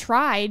coin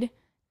tried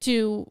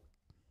to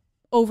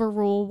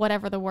overrule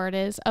whatever the word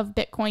is of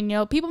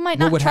Bitcoin, people might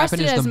not trust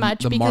it as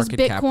much because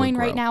Bitcoin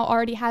right now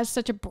already has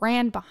such a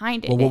brand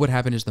behind it. Well, what would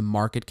happen is the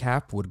market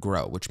cap would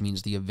grow, which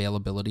means the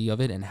availability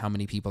of it and how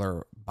many people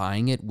are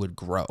buying it would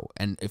grow.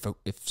 And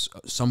if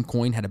some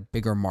coin had a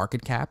bigger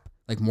market cap,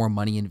 like more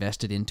money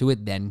invested into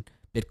it than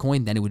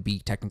Bitcoin, then it would be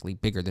technically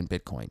bigger than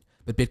Bitcoin.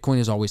 But Bitcoin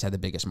has always had the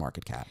biggest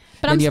market cap.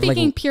 But I'm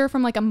speaking pure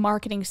from like a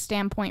marketing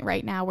standpoint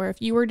right now, where if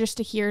you were just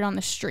to hear it on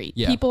the street,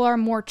 people are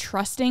more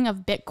trusting of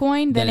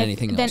Bitcoin than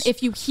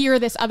if you hear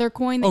this other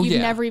coin that you've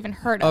never even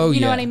heard of.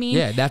 You know what I mean?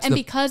 Yeah,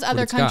 because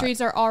other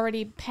countries are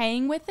already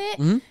paying with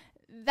it,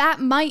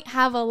 that might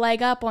have a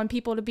leg up on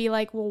people to be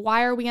like, well,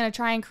 why are we going to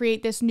try and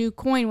create this new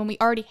coin when we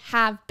already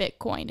have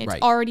Bitcoin?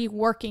 It's already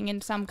working in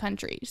some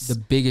countries. The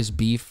biggest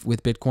beef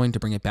with Bitcoin, to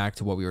bring it back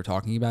to what we were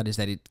talking about, is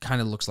that it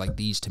kind of looks like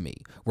these to me,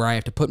 where I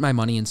have to put my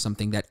money in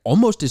something that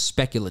almost is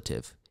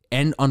speculative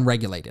and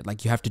unregulated.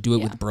 Like you have to do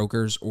it with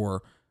brokers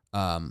or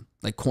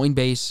like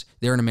Coinbase.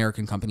 They're an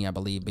American company, I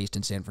believe, based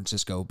in San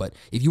Francisco. But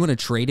if you want to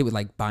trade it with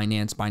like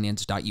Binance,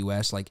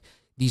 Binance.us, like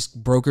these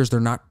brokers, they're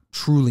not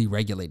truly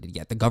regulated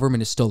yet. The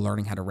government is still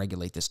learning how to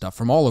regulate this stuff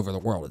from all over the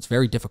world. It's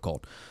very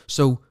difficult.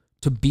 So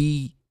to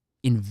be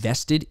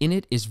invested in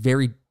it is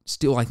very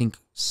still, I think,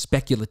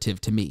 speculative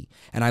to me.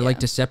 And I like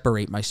to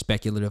separate my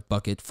speculative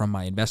bucket from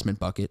my investment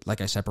bucket, like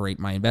I separate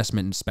my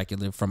investment and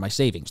speculative from my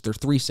savings. They're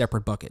 3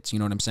 separate buckets. You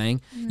know what I'm saying?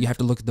 You have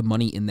to look at the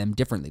money in them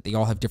differently. They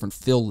all have different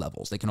fill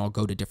levels. They can all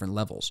go to different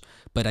levels.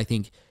 But I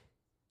think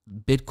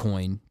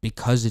Bitcoin,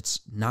 because it's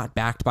not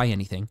backed by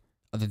anything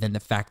other than the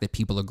fact that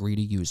people agree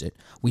to use it.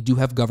 We do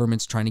have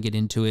governments trying to get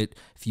into it.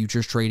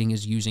 Futures trading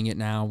is using it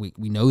now.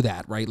 We know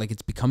that, right? Like,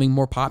 it's becoming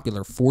more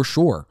popular for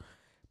sure.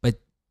 But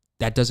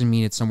that doesn't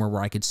mean it's somewhere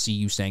where I could see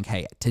you saying,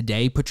 hey,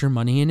 today put your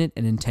money in it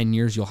and in 10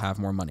 years you'll have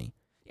more money.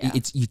 Yeah.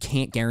 You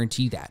can't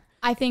guarantee that.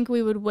 I think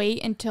we would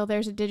wait until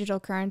there's a digital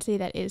currency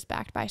that is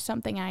backed by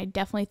something. And I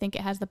definitely think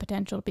it has the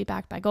potential to be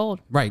backed by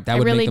gold. Right. That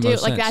would really make the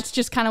most sense. Like, that's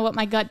just kind of what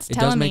my gut's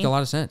telling me. It does make a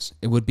lot of sense.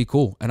 It would be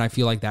cool. And I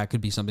feel like that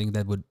could be something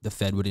that the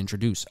Fed would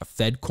introduce, a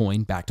Fed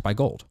coin backed by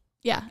gold.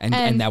 Yeah.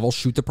 And that will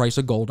shoot the price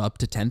of gold up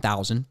to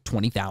 10,000,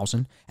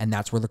 20,000, and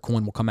that's where the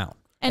coin will come out.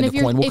 And if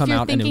you're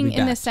thinking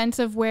in the sense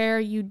of where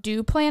you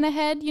do plan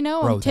ahead, you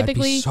know, bro, typically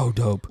that'd be so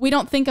dope. We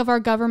don't think of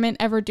our government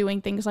ever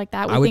doing things like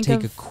that. I would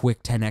take a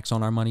quick 10x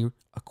on our money.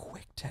 A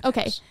quick 10x.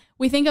 Okay.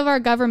 We think of our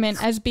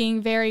government as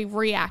being very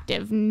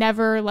reactive,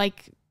 never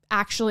like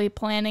actually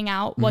planning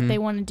out what they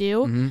want to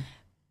do.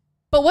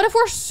 But what if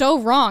we're so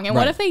wrong? And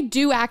what if they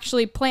do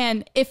actually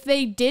plan? If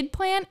they did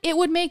plan, it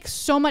would make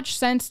so much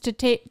sense to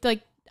take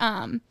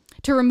to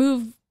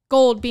remove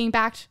gold being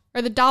backed,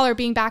 or the dollar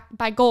being backed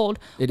by gold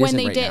when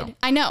they did. Now.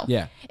 I know.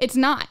 Yeah. It's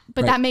not,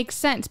 but that makes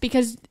sense,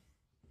 because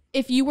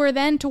if you were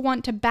then to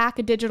want to back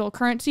a digital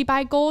currency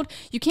by gold,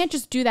 you can't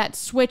just do that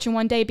switch in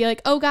one day, be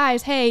like, oh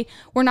guys, hey,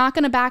 we're not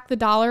going to back the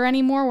dollar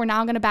anymore. We're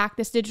now going to back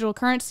this digital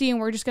currency and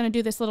we're just going to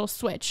do this little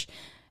switch.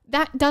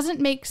 That doesn't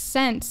make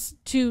sense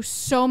to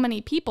so many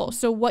people.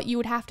 So what you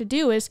would have to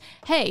do is,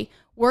 hey,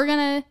 we're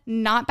going to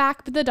not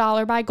back the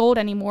dollar by gold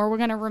anymore. We're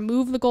going to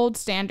remove the gold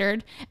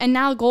standard. And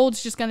now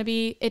gold's just going to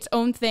be its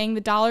own thing.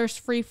 The dollar's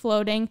free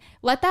floating.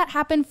 Let that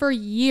happen for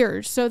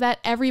years so that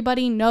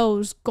everybody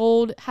knows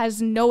gold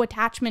has no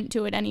attachment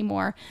to it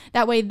anymore.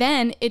 That way,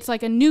 then it's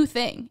like a new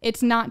thing.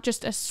 It's not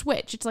just a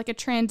switch. It's like a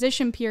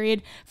transition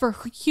period for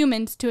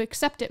humans to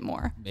accept it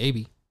more.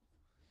 Maybe.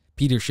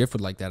 Peter Schiff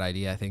would like that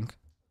idea, I think.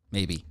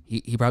 Maybe.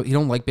 He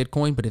don't like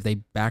Bitcoin, but if they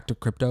backed a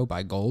crypto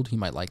by gold, he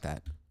might like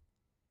that.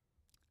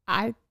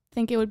 I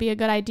think it would be a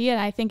good idea.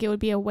 And I think it would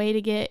be a way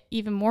to get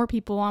even more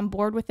people on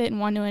board with it and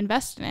want to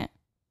invest in it.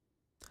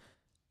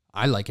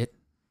 I like it.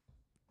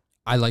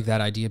 I like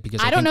that idea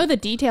because I don't know the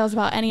details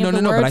about any of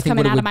the words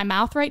coming out of my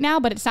mouth right now,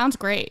 but it sounds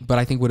great. But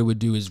I think what it would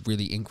do is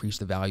really increase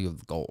the value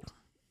of gold.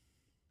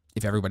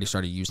 If everybody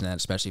started using that,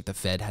 especially if the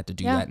Fed had to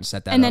do that and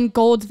set that up. And then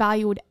gold's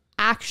value would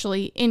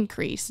actually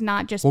increase,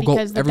 not just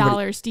because the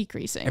dollar is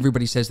decreasing.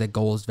 Everybody says that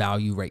gold's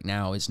value right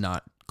now is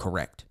not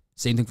correct.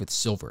 Same thing with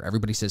silver.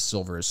 Everybody says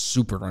silver is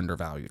super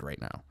undervalued right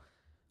now.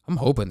 I'm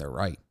hoping they're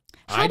right.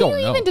 I don't know.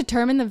 How do you even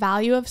determine the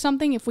value of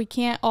something if we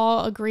can't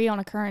all agree on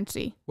a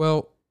currency?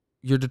 Well,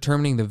 you're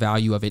determining the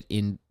value of it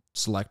in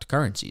select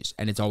currencies,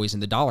 and it's always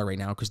in the dollar right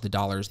now because the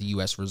dollar is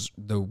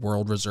the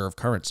world reserve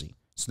currency.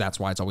 So that's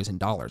why it's always in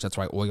dollars. That's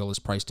why oil is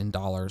priced in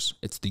dollars.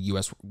 It's the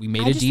U.S. We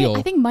made a deal.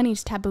 I think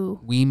money's taboo.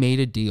 We made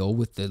a deal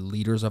with the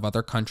leaders of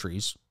other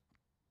countries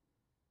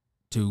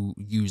to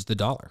use the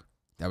dollar.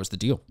 That was the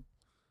deal.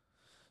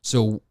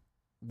 So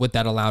what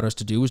that allowed us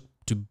to do is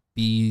to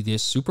be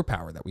this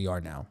superpower that we are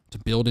now, to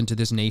build into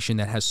this nation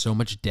that has so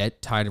much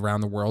debt tied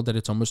around the world that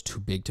it's almost too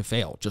big to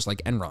fail. Just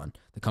like Enron,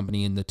 the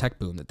company in the tech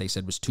boom that they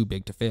said was too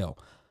big to fail.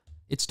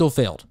 It still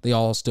failed. They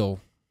all still,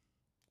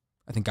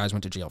 I think guys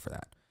went to jail for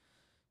that.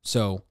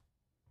 So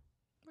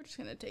we're just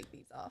going to take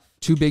these off.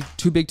 Too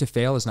big to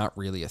fail is not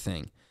really a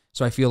thing.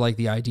 So I feel like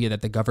the idea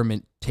that the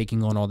government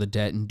taking on all the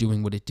debt and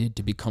doing what it did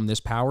to become this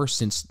power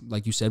since,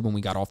 like you said, when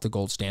we got off the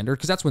gold standard,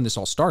 because that's when this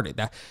all started.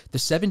 That the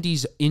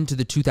 70s into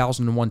the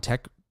 2001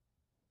 tech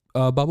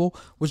bubble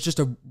was just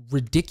a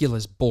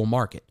ridiculous bull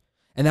market.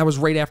 And that was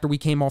right after we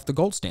came off the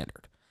gold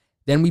standard.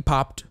 Then we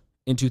popped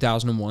in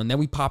 2001. Then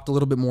we popped a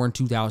little bit more in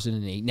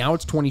 2008. Now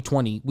it's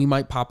 2020. We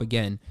might pop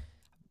again.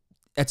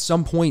 At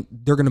some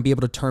point, they're going to be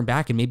able to turn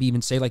back and maybe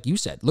even say, like you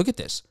said, look at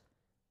this.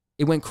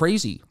 It went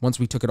crazy once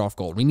we took it off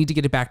gold. We need to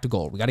get it back to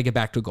gold. We got to get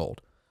back to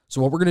gold.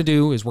 So what we're going to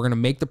do is we're going to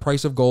make the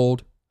price of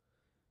gold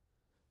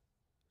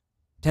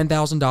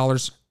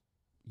 $10,000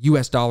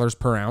 US dollars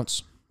per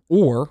ounce,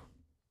 or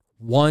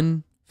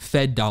one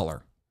Fed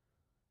dollar,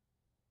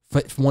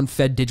 one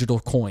Fed digital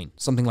coin,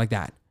 something like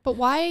that. But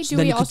why do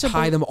we also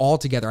tie them all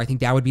together? I think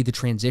that would be the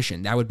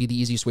transition. That would be the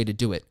easiest way to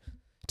do it.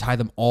 Tie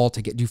them all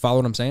together. Do you follow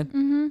what I'm saying?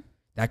 Mm-hmm.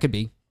 That could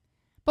be.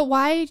 But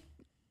why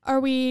are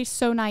we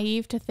so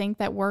naive to think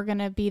that we're going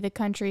to be the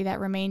country that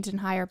remains in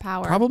higher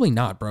power? Probably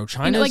not, bro.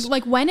 China's...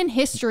 like when in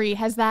history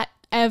has that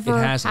ever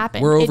It hasn't.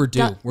 happened. We're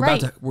overdue.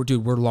 Right.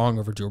 We're long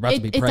overdue. We're about to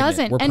be It pregnant.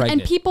 doesn't. We're pregnant.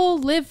 And people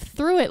live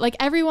through it. Like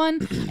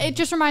everyone, it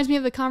just reminds me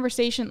of the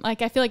conversation.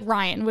 Like I feel like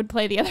Ryan would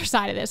play the other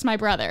side of this, my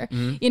brother,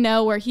 you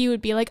know, where he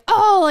would be like,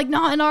 oh, like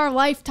not in our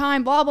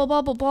lifetime, blah, blah,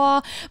 blah, blah,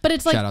 blah. But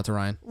it's like, shout out to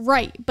Ryan.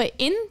 Right. But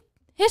in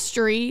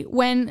history,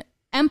 when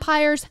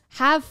empires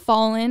have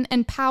fallen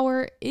and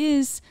power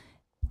is,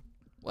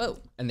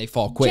 and they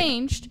fall quick.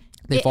 Changed.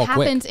 It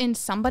happens in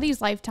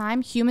somebody's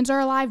lifetime. Humans are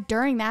alive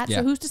during that. Yeah.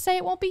 So who's to say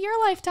it won't be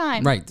your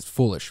lifetime? Right. It's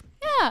foolish.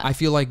 Yeah. I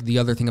feel like the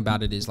other thing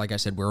about it is, like I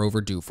said, we're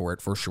overdue for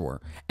it for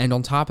sure. And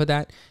on top of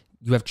that,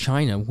 you have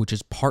China, which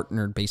is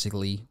partnered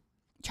basically.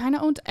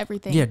 China owns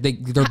everything. Yeah,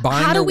 they're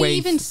buying How their do we way.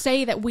 even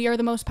say that we are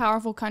the most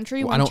powerful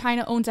country when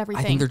China owns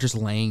everything? I think they're just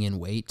laying in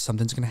wait.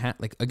 Something's going to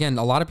happen. Like, again,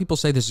 a lot of people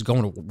say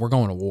we're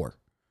going to war.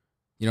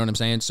 You know what I'm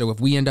saying? So if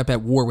we end up at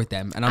war with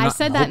them, and I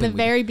said that in the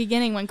very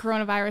beginning when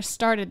coronavirus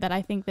started, that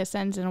I think this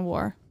ends in a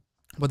war.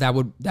 Well,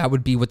 that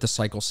would be what the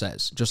cycle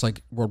says, just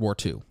like World War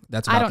II.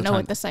 That's about I don't know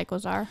what the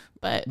cycles are,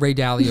 but Ray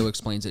Dalio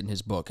explains it in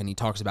his book, and he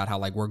talks about how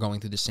like we're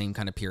going through the same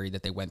kind of period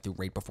that they went through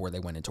right before they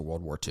went into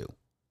World War II.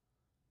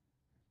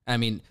 I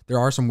mean, there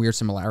are some weird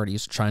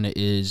similarities. China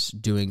is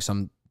doing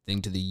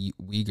something to the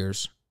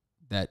Uyghurs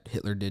that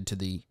Hitler did to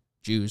the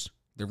Jews.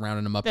 They're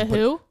rounding them up. The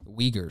who?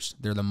 Uyghurs.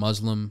 They're the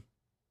Muslim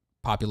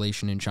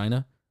population in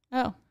China.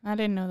 Oh, I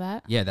didn't know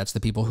that. Yeah, that's the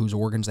people whose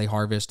organs they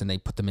harvest and they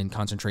put them in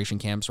concentration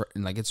camps.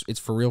 And like it's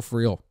for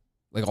real.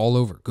 Like all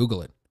over.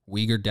 Google it.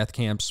 Uyghur death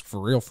camps,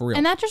 for real.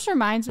 And that just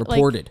reminds me,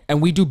 reported.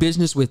 And we do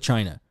business with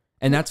China,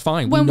 and that's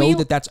fine. We know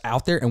that that's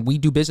out there, and we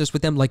do business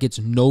with them like it's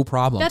no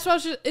problem. That's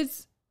what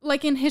it's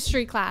like in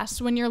history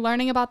class when you're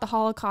learning about the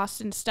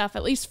Holocaust and stuff.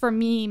 At least for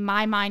me,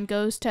 my mind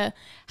goes to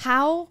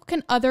how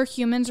can other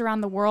humans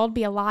around the world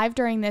be alive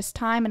during this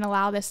time and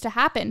allow this to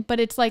happen? But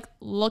it's like,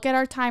 look at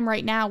our time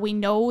right now. We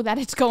know that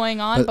it's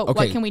going on, but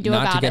what can we do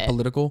about it? Not to get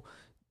political.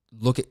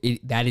 Look at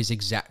it. That is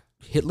exact.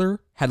 Hitler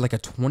had like a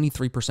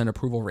 23%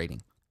 approval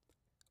rating,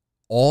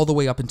 all the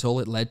way up until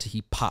it led to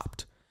he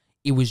popped.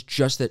 It was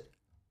just that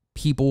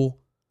people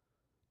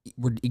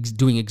were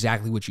doing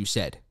exactly what you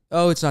said.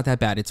 Oh, it's not that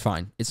bad. It's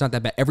fine. It's not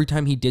that bad. Every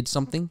time he did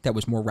something that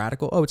was more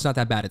radical, oh, it's not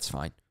that bad. It's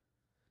fine.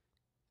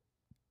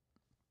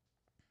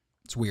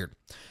 It's weird.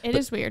 It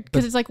is weird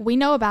because it's like we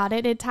know about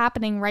it. It's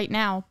happening right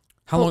now.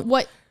 How long?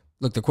 What?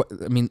 Look,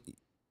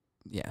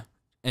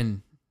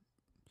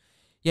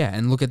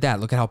 and look at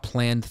that. Look at how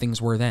planned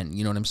things were then.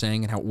 You know what I'm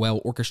saying? And how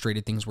well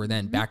orchestrated things were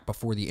then, back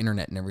before the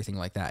internet and everything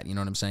like that. You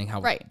know what I'm saying?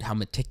 How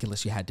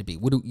meticulous you had to be.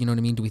 You know what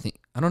I mean? Do we think?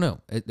 I don't know.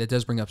 It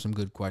does bring up some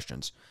good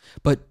questions.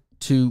 But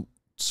to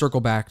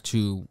circle back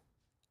to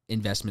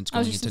investments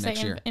going into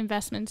next year.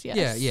 Investments,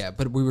 yes. Yeah.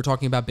 But we were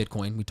talking about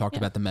Bitcoin. We talked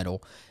about the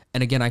metal.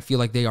 And again, I feel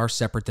like they are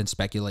separate than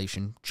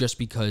speculation just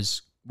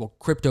because, well,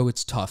 crypto,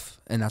 it's tough.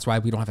 And that's why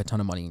we don't have a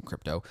ton of money in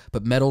crypto.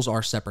 But metals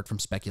are separate from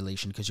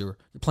speculation because you're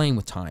playing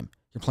with time.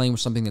 You're playing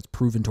with something that's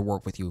proven to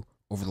work with you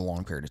over the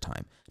long period of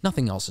time.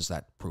 Nothing else is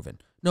that proven.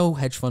 No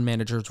hedge fund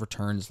managers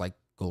returns like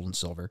gold and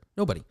silver.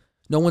 Nobody.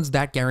 No one's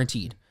that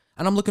guaranteed.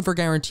 And I'm looking for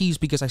guarantees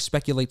because I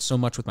speculate so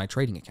much with my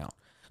trading account.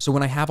 So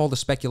when I have all the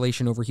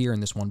speculation over here in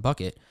this one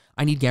bucket,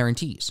 I need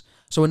guarantees.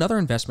 So another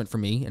investment for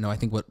me, I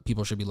think what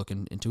people should be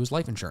looking into is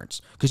life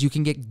insurance, because you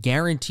can get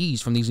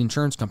guarantees from these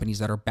insurance companies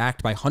that are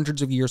backed by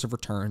hundreds of years of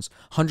returns,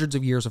 hundreds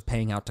of years of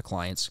paying out to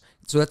clients.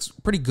 So that's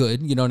pretty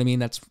good. You know what I mean?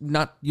 That's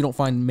not, you don't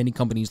find many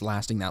companies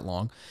lasting that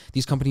long.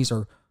 These companies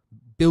are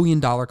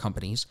billion-dollar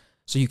companies.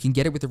 So you can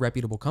get it with a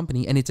reputable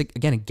company, and it's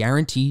again a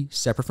guarantee,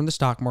 separate from the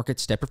stock market,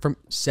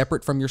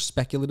 separate from your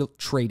speculative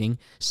trading,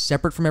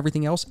 separate from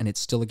everything else, and it's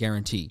still a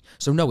guarantee.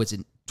 So no, it's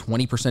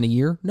 20% a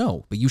year,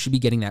 no, but you should be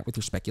getting that with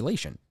your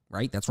speculation,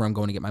 right? That's where I'm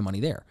going to get my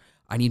money there.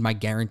 I need my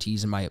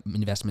guarantees and my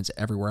investments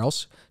everywhere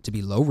else to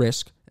be low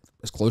risk,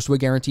 as close to a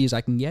guarantee as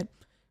I can get,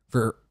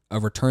 for a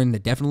return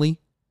that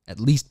definitely at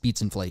least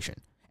beats inflation.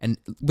 And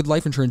with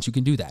life insurance, you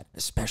can do that,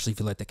 especially if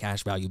you let the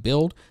cash value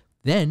build.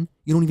 Then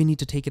you don't even need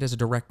to take it as a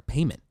direct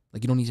payment.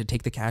 Like, you don't need to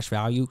take the cash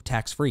value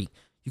tax-free.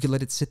 You can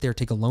let it sit there,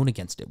 take a loan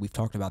against it. We've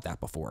talked about that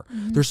before.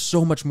 Mm-hmm. There's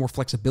so much more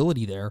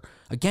flexibility there.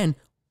 Again,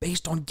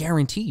 based on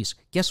guarantees.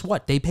 Guess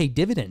what? They pay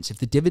dividends. If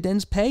the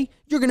dividends pay,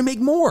 you're going to make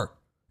more.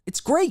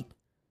 It's great,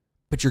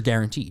 but you're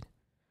guaranteed.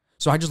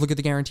 So I just look at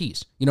the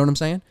guarantees. You know what I'm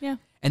saying? Yeah.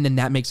 And then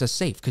that makes us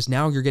safe, because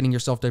now you're getting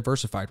yourself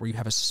diversified, where you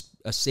have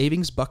a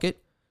savings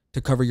bucket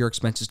to cover your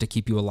expenses, to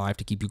keep you alive,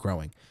 to keep you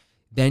growing.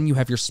 Then you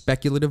have your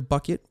speculative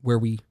bucket, where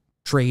we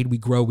trade, we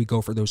grow, we go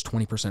for those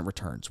 20%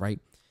 returns, right?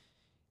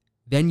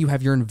 Then you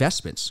have your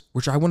investments,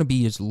 which I want to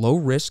be as low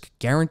risk,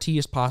 guarantee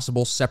as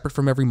possible, separate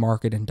from every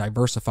market, and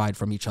diversified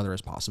from each other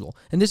as possible.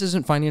 And this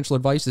isn't financial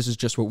advice, this is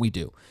just what we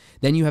do.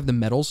 Then you have the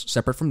metals,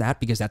 separate from that,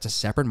 because that's a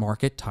separate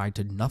market tied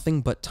to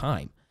nothing but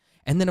time.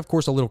 And then, of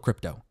course, a little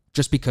crypto,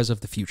 just because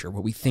of the future,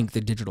 what we think the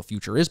digital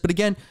future is. But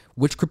again,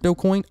 which crypto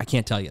coin? I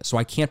can't tell you. So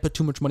I can't put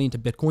too much money into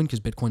Bitcoin, because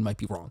Bitcoin might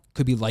be wrong.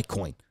 Could be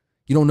Litecoin.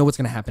 You don't know what's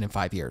going to happen in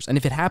 5 years. And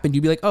if it happened,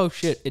 you'd be like, oh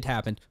shit, it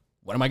happened.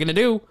 What am I going to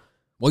do?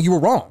 Well, you were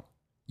wrong.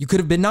 You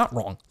could have been not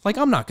wrong. Like,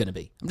 I'm not going to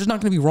be. I'm just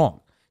not going to be wrong.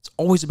 It's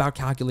always about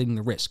calculating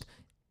the risk.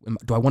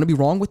 Do I want to be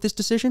wrong with this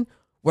decision?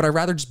 Would I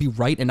rather just be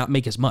right and not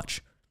make as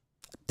much?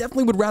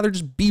 Definitely would rather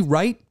just be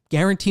right,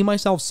 guarantee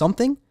myself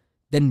something,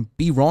 than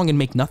be wrong and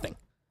make nothing.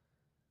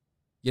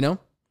 You know?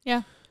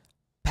 Yeah.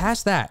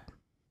 Past that,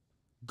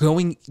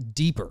 going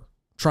deeper,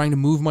 trying to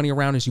move money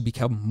around as you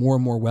become more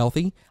and more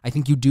wealthy, I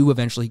think you do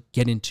eventually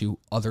get into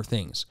other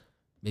things.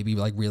 Maybe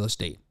like real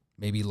estate,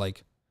 maybe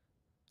like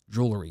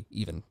jewelry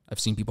even. I've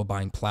seen people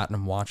buying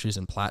platinum watches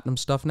and platinum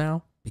stuff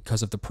now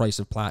because of the price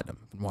of platinum.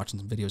 I've been watching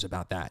some videos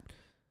about that.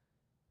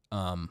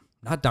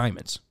 Not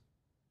diamonds.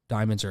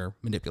 Diamonds are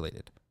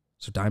manipulated.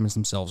 So diamonds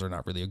themselves are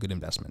not really a good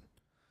investment.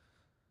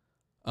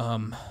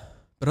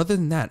 But other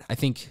than that, I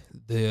think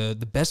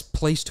the best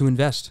place to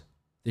invest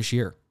this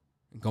year,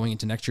 going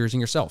into next year, is in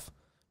yourself.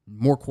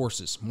 More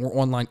courses, more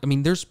online. I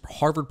mean, there's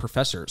Harvard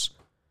professors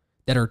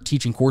that are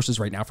teaching courses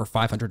right now for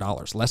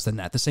 $500, less than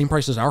that, the same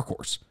price as our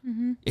course.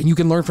 Mm-hmm. And you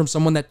can learn from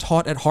someone that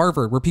taught at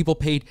Harvard, where people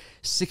paid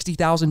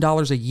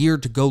 $60,000 a year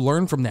to go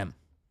learn from them.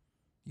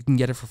 You can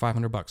get it for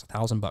 $500,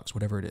 $1,000,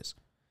 whatever it is.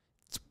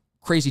 It's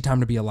a crazy time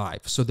to be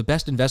alive. So the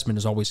best investment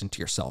is always into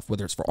yourself,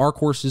 whether it's for our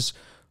courses,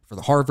 for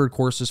the Harvard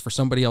courses, for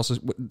somebody else's.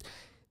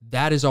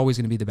 That is always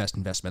going to be the best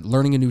investment.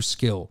 Learning a new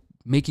skill,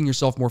 making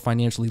yourself more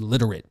financially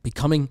literate,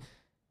 becoming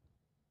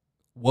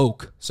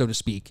woke, so to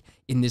speak,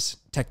 in this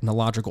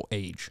technological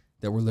age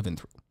that we're living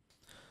through.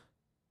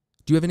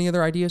 Do you have any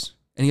other ideas?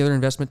 Any other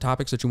investment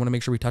topics that you want to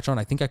make sure we touch on?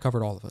 I think I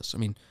covered all of us. I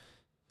mean,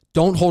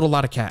 don't hold a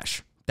lot of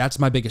cash. That's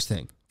my biggest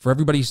thing. For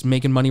everybody who's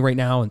making money right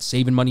now and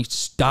saving money,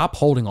 stop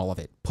holding all of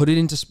it.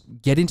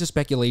 Get into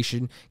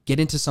speculation, get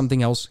into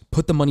something else,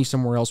 put the money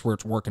somewhere else where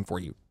it's working for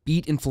you.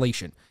 Beat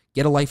inflation.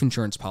 Get a life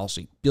insurance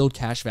policy. Build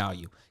cash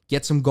value.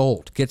 Get some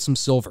gold. Get some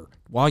silver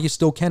while you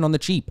still can on the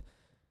cheap.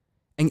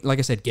 And like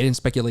I said, get in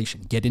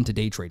speculation. Get into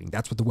day trading.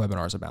 That's what the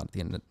webinar is about at the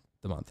end of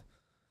the month.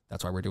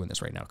 That's why we're doing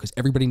this right now, because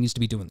everybody needs to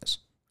be doing this.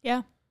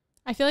 Yeah.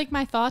 I feel like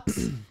my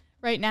thoughts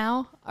right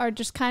now are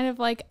just kind of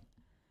like,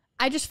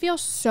 I just feel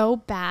so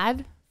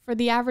bad for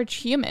the average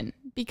human,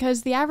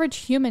 because the average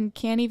human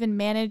can't even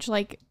manage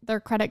like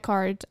their credit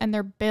cards and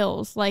their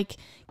bills, like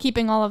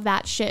keeping all of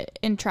that shit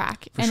in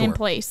track in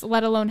place,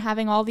 let alone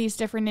having all these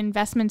different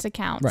investments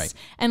accounts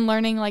and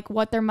learning like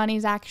what their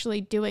money's actually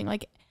doing.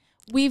 Like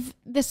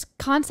this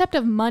concept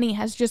of money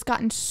has just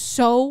gotten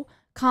so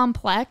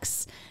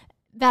complex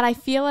that I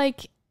feel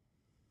like,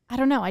 I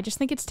don't know, I just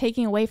think it's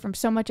taking away from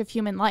so much of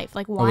human life.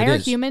 Like, why are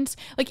humans,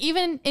 like,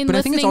 even in But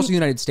I think it's also the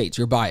United States.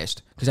 You're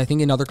biased. Because I think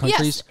in other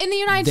countries, yes, in the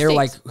United they're States,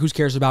 like, who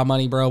cares about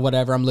money, bro?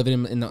 Whatever. I'm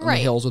living in the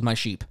hills with my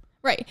sheep.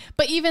 Right.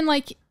 But even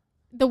like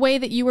the way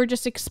that you were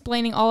just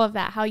explaining all of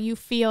that, how you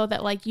feel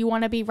that like you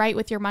want to be right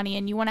with your money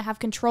and you want to have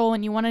control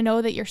and you want to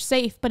know that you're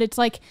safe. But it's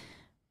like,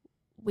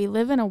 we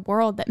live in a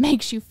world that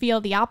makes you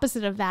feel the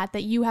opposite of that,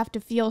 that you have to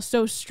feel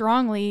so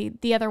strongly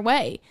the other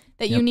way,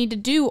 that you need to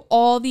do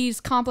all these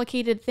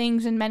complicated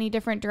things in many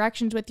different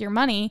directions with your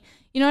money.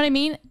 You know what I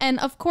mean? And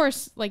of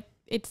course, like,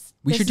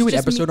 we should do an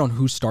episode on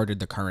who started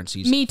the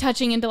currencies. Me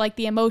touching into like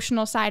the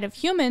emotional side of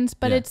humans,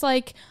 but it's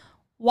like,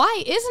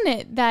 why isn't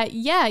it that,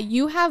 yeah,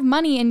 you have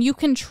money and you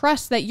can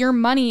trust that your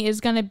money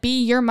is going to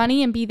be your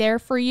money and be there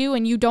for you,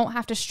 and you don't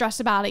have to stress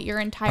about it your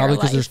entire life? Probably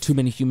because there's too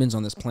many humans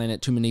on this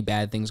planet, too many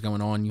bad things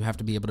going on. You have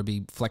to be able to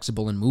be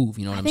flexible and move,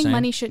 you know what I'm saying? I think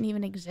money shouldn't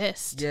even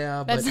exist.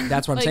 Yeah, but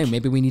that's what I'm saying.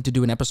 Maybe we need to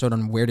do an episode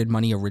on where did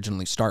money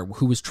originally start?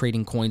 Who was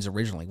trading coins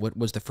originally? What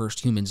was the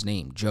first human's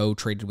name? Joe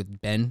traded with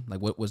Ben?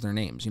 Like, what was their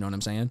names? You know what I'm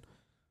saying?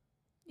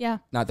 Yeah.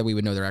 Not that we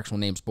would know their actual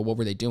names, but what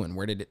were they doing?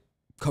 Where did it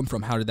come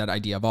from? How did that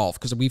idea evolve?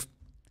 Because we've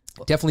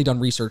definitely done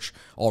research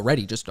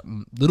already, just a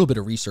little bit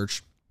of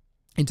research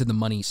into the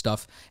money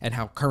stuff and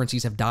how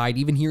currencies have died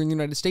even here in the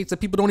United States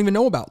that people don't even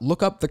know about.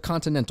 Look up the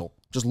Continental.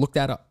 Just look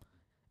that up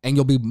and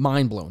you'll be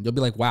mind blown. You'll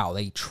be like, wow,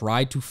 they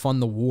tried to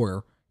fund the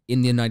war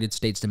in the United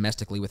States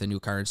domestically with a new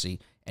currency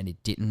and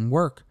it didn't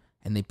work.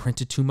 And they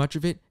printed too much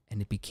of it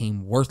and it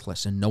became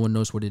worthless and no one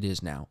knows what it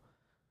is now.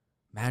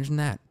 Imagine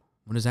that.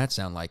 What does that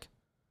sound like?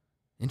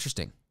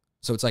 Interesting.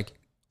 So it's like,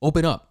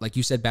 open up. Like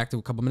you said back to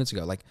a couple minutes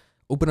ago, like,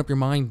 open up your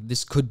mind.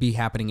 This could be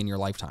happening in your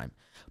lifetime.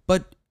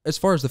 But as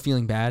far as the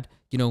feeling bad,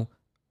 you know,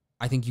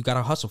 I think you got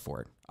to hustle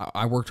for it.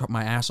 I worked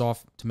my ass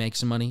off to make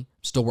some money.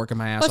 Still working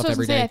my ass off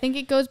every day. I think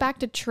it goes back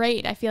to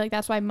trade. I feel like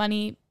that's why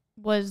money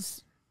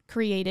was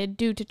created,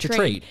 due to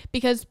trade.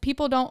 Because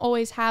people don't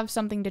always have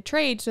something to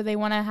trade, so they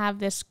want to have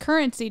this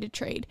currency to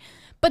trade.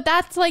 But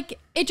that's like,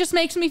 it just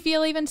makes me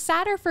feel even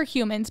sadder for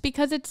humans,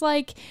 because it's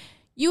like,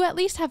 you at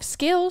least have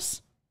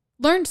skills.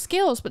 Learn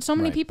skills, but so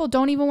many people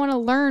don't even want to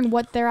learn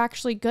what they're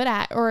actually good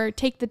at or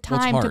take the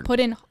time to put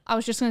in, I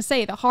was just going to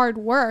say, the hard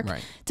work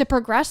to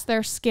progress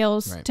their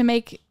skills to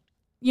make,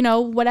 you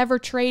know, whatever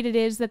trade it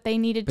is that they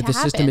needed to happen. But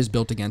the system is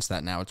built against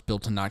that now. It's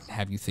built to not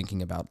have you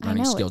thinking about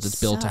learning skills.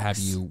 It's built to have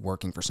you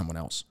working for someone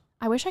else.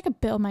 I wish I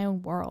could build my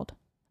own world.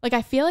 Like,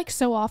 I feel like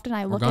so often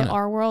I look at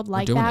our world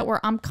like that, where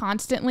I'm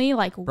constantly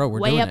like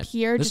way up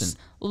here, just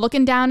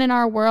looking down in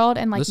our world,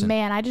 and like,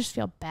 man, I just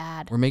feel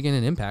bad. We're making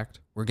an impact.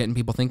 We're getting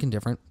people thinking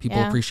different.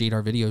 People appreciate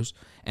our videos.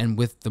 And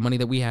with the money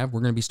that we have,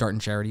 we're going to be starting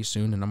charities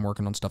soon, and I'm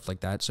working on stuff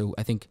like that. So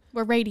I think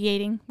we're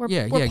radiating. We're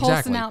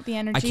pulsing out the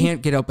energy. I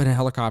can't get up in a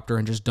helicopter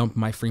and just dump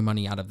my free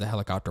money out of the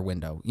helicopter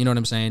window. You know what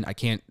I'm saying? I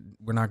can't.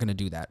 We're not going to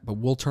do that. But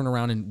we'll turn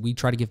around and we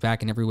try to give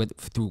back in every way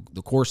through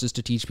the courses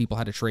to teach people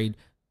how to trade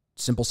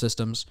simple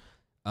systems.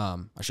 I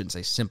shouldn't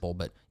say simple,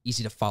 but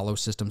easy to follow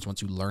systems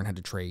once you learn how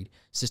to trade,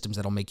 systems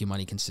that'll make you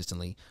money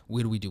consistently.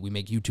 What do? We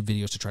make YouTube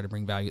videos to try to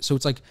bring value. So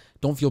it's like,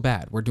 don't feel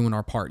bad. We're doing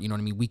our part. You know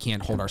what I mean? We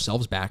can't hold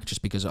ourselves back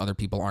just because other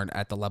people aren't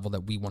at the level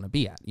that we want to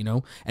be at, you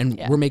know? And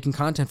we're making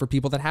content for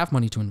people that have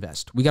money to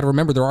invest. We got to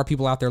remember there are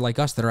people out there like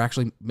us that are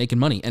actually making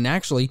money. And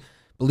actually,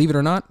 believe it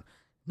or not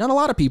a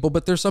lot of people,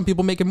 but there's some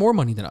people making more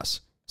money than us.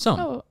 Some.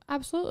 Oh,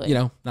 absolutely. You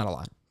know, not a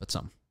lot, but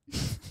some.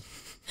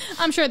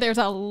 I'm sure there's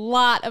a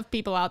lot of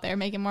people out there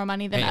making more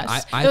money than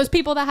us. Those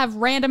people that have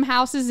random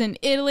houses in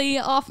Italy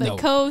off the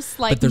coast,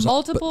 like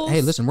multiples. Hey,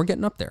 listen, we're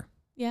getting up there.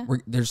 Yeah.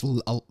 There's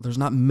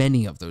not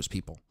many of those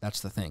people. That's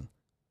the thing.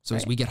 So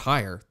as we get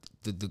higher,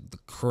 the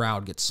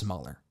crowd gets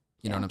smaller.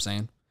 You know what I'm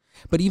saying?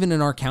 But even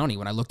in our county,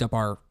 when I looked up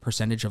our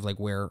percentage of like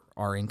where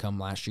our income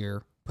last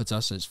year puts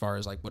us as far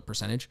as like what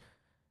percentage,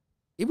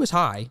 it was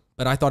high,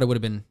 but I thought it would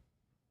have been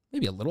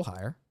maybe a little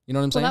higher. You know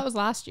what I'm saying? Well, that was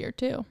last year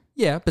too.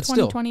 Yeah, but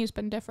 2020 has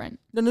been different.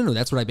 No.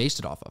 That's what I based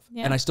it off of.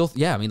 Yeah. And I still,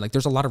 I mean, like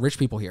there's a lot of rich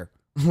people here,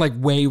 like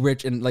way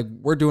rich, and like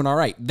we're doing all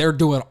right. They're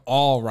doing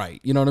all right.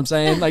 You know what I'm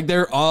saying? Like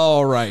they're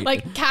all right.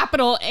 Like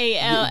capital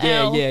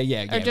A-L-L.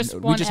 Yeah. Or just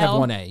we just have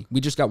one A.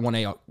 We just got one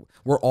A.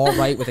 We're all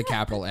right with a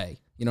capital A.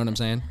 You know what I'm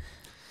saying?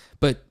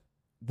 But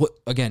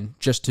again,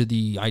 just to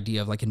the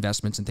idea of like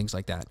investments and things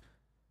like that.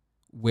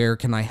 Where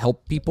can I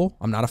help people?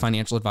 I'm not a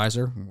financial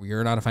advisor. We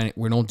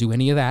don't do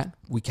any of that.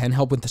 We can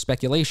help with the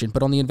speculation,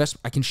 but on the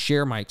I can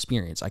share my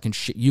experience.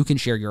 You can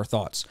share your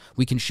thoughts.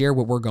 We can share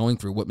what we're going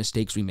through, what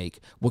mistakes we make,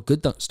 what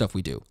good stuff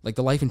we do, like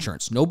the life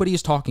insurance. Nobody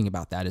is talking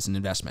about that as an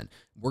investment.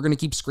 We're going to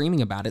keep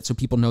screaming about it so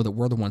people know that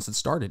we're the ones that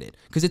started it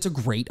because it's a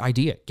great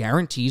idea.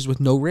 Guarantees with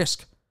no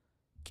risk.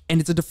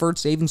 And it's a deferred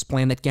savings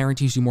plan that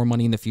guarantees you more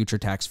money in the future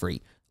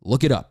tax-free.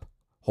 Look it up.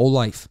 Whole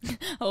life.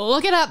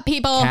 Look it up,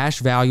 people. Cash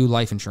value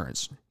life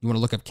insurance. You want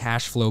to look up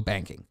cash flow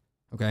banking.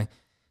 Okay.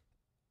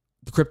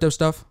 The crypto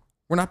stuff,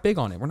 we're not big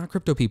on it. We're not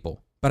crypto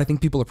people. But I think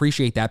people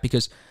appreciate that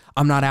because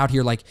I'm not out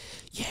here like,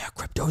 yeah,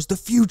 crypto's the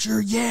future.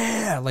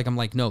 Yeah. Like, I'm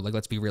like, no, like,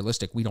 let's be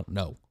realistic. We don't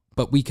know,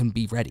 but we can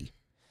be ready.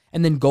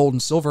 And then gold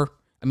and silver.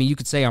 I mean, you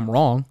could say I'm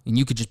wrong and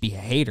you could just be a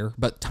hater,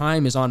 but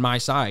time is on my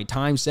side.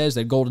 Time says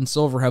that gold and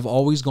silver have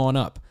always gone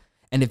up.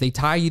 And if they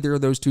tie either of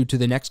those two to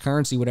the next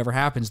currency, whatever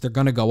happens, they're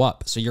going to go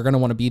up. So you're going to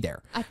want to be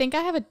there. I think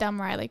I have a dumb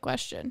Rylee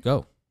question.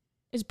 Go.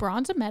 Is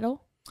bronze a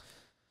metal?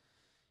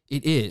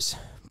 It is,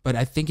 but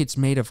I think it's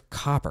made of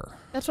copper.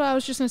 That's what I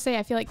was just going to say.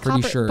 I feel like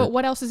Pretty copper, sure. But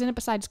what else is in it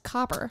besides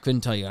copper?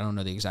 Couldn't tell you. I don't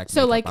know the exact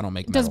So makeup. like, I don't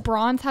make does metal.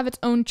 bronze have its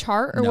own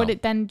chart or No. would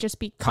it then just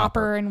be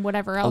copper and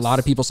whatever else? A lot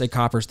of people say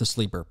copper's the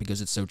sleeper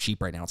because it's so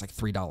cheap right now. It's like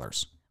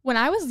 $3. When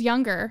I was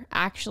younger,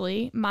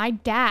 actually, my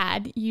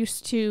dad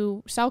used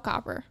to sell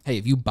copper. Hey,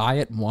 if you buy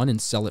it 1 and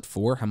sell it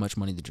 4, how much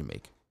money did you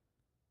make?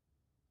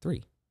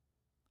 3.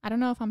 I don't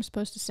know if I'm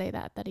supposed to say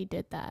that he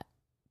did that,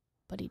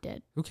 but he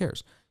did. Who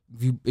cares?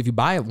 If you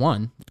buy it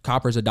 1,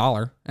 copper's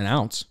 $1 an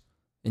ounce,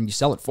 and you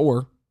sell it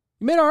 4,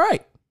 you made all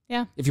right.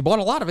 Yeah. If you bought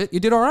a lot of it, you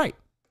did all right.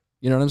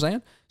 You know what I'm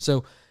saying?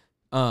 So,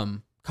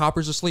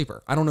 copper's a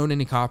sleeper. I don't own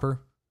any copper.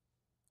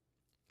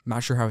 I'm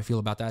not sure how I feel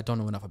about that. Don't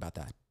know enough about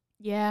that.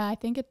 Yeah, I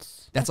think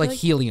it's... That's like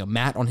helium.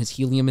 Matt on his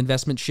helium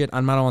investment shit.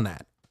 I'm not on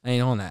that. I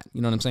ain't on that.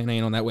 You know what I'm saying? I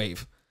ain't on that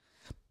wave.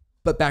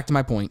 But back to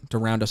my point, to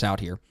round us out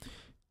here.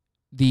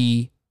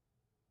 The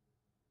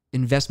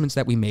investments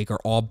that we make are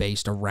all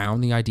based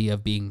around the idea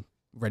of being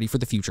ready for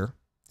the future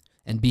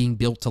and being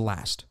built to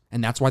last.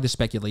 And that's why the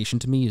speculation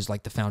to me is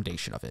like the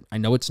foundation of it. I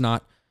know it's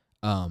not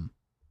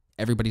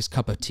everybody's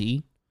cup of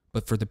tea,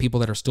 but for the people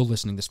that are still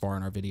listening this far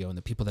in our video and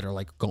the people that are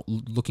like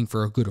looking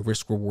for a good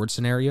risk-reward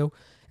scenario,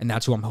 and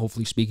that's who I'm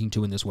hopefully speaking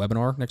to in this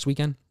webinar next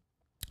weekend,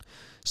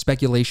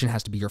 speculation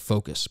has to be your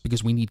focus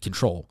because we need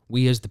control.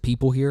 We as the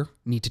people here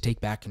need to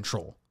take back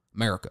control.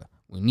 America,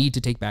 we need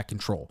to take back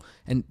control.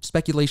 And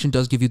speculation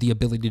does give you the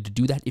ability to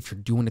do that if you're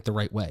doing it the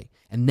right way.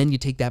 And then you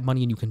take that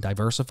money and you can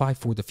diversify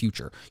for the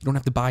future. You don't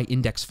have to buy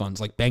index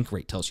funds like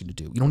Bankrate tells you to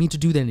do. You don't need to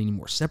do that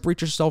anymore. Separate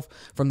yourself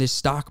from this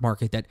stock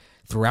market that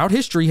throughout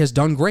history has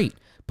done great.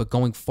 But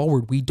going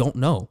forward, we don't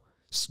know.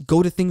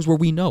 Go to things where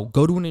we know.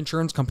 Go to an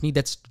insurance company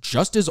that's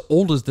just as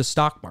old as the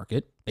stock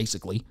market,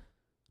 basically.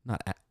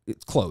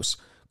 It's close.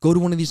 Go to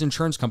one of these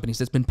insurance companies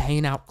that's been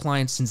paying out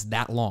clients since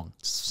that long.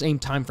 Same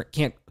time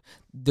frame.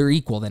 They're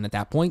equal then at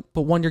that point.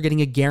 But one, you're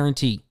getting a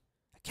guarantee.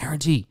 A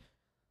guarantee.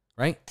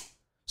 Right?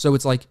 So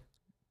it's like,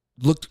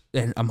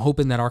 and I'm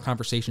hoping that our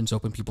conversations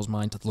open people's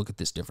mind to look at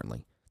this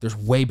differently. There's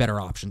way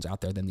better options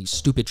out there than these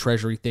stupid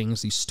treasury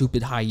things, these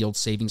stupid high-yield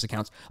savings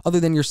accounts.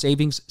 Other than your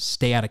savings,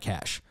 stay out of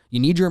cash.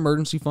 You need your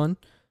emergency fund,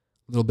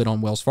 a little bit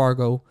on Wells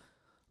Fargo,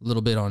 a a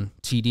little bit on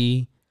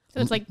TD. So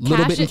it's like a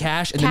little bit in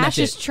cash, and then that's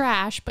is it.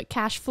 trash, but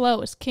cash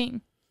flow is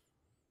king.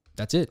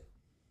 That's it.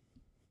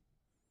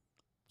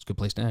 It's a good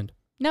place to end.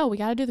 No, we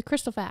got to do the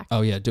crystal fact.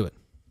 Oh, yeah, do it.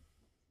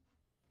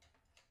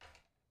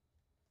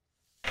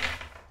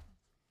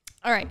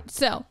 All right,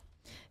 so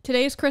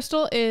today's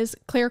crystal is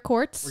clear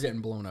quartz. We're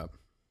getting blown up.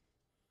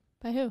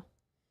 By who?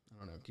 I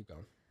don't know. Keep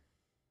going.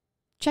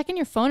 Checking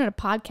your phone at a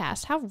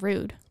podcast. How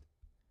rude.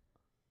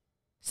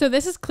 So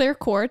this is clear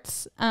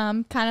quartz.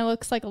 Kind of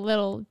looks like a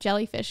little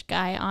jellyfish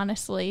guy,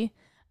 honestly.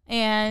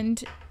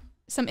 And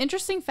some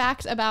interesting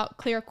facts about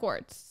clear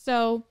quartz.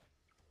 So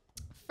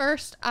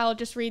first, I'll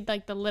just read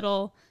like the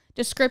little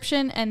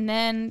description, and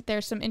then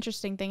there's some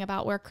interesting thing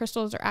about where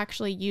crystals are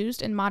actually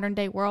used in modern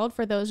day world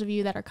for those of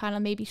you that are kind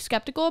of maybe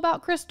skeptical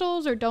about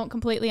crystals or don't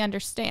completely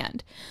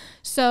understand.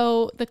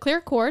 So the clear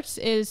quartz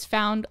is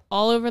found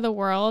all over the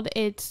world.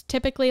 It's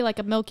typically like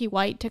a milky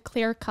white to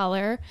clear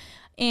color,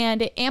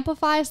 and it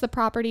amplifies the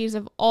properties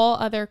of all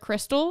other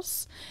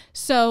crystals.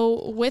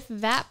 So with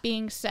that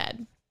being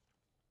said,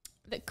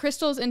 the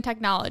crystals in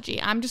technology,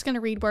 I'm just going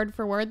to read word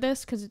for word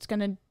this because it's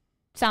going to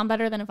sound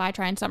better than if I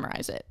try and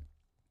summarize it.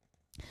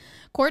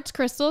 Quartz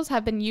crystals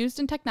have been used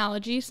in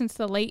technology since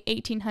the late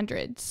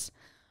 1800s,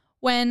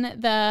 when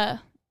the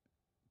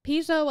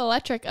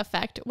piezoelectric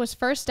effect was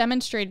first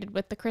demonstrated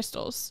with the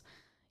crystals.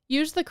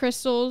 Use the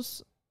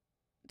crystals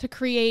to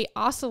create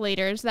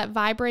oscillators that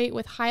vibrate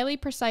with highly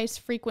precise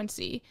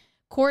frequency.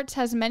 Quartz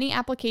has many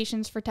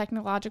applications for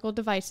technological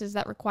devices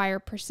that require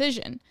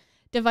precision.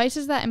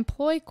 Devices that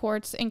employ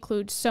quartz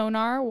include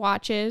sonar,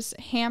 watches,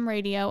 ham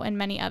radio, and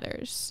many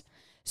others.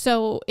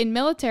 So in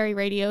military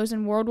radios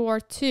in World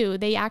War II,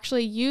 they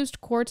actually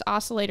used quartz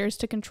oscillators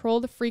to control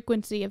the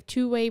frequency of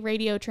two-way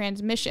radio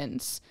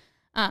transmissions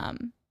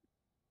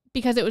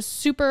because it was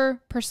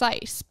super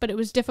precise, but it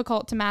was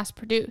difficult to mass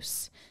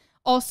produce.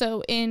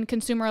 Also in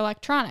consumer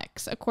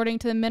electronics, according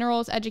to the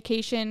Minerals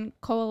Education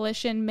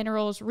Coalition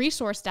Minerals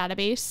Resource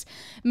Database,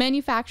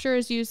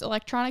 manufacturers use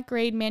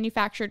electronic-grade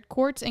manufactured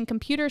quartz in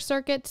computer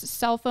circuits,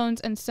 cell phones,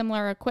 and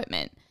similar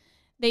equipment.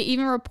 They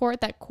even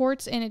report that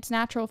quartz in its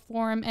natural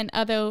form and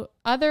other,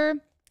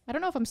 I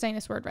don't know if I'm saying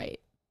this word right,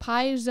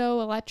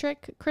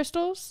 piezoelectric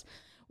crystals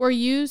were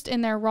used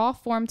in their raw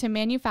form to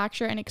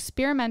manufacture an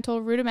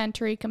experimental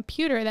rudimentary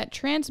computer that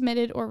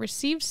transmitted or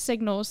received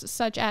signals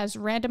such as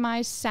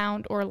randomized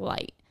sound or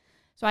light.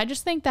 So I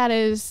just think that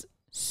is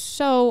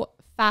so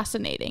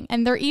fascinating.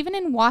 And they're even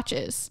in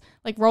watches,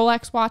 like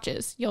Rolex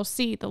watches. You'll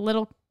see the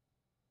little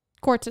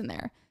quartz in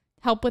there.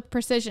 Help with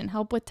precision,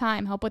 help with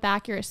time, help with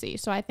accuracy.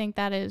 So I think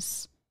that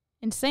is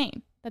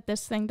insane that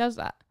this thing does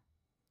that.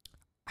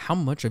 How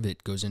much of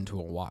it goes into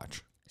a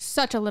watch?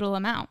 Such a little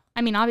amount.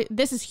 I mean,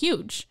 this is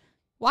huge.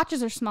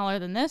 Watches are smaller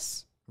than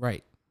this.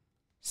 Right.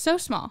 So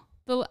small.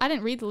 I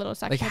didn't read the little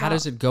section. Like, how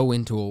does it go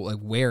into,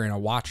 where in a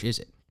watch is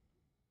it?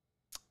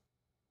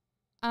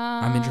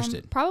 I'm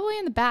interested. Probably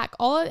in the back.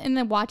 All in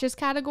the watches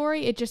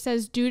category, it just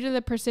says, due to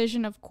the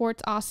precision of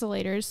quartz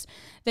oscillators,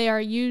 they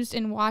are used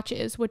in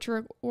watches, which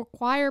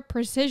require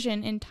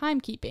precision in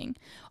timekeeping.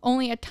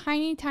 Only a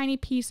tiny, tiny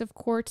piece of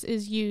quartz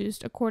is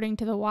used, according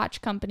to the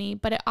watch company,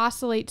 but it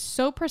oscillates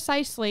so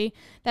precisely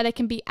that it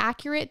can be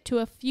accurate to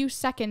a few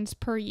seconds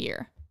per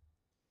year.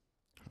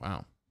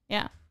 Wow.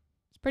 Yeah.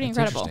 It's pretty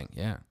incredible. Interesting.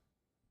 Yeah.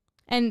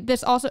 And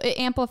this also, it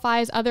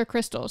amplifies other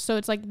crystals. So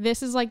it's like,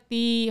 this is like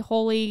the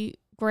holy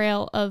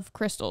grail of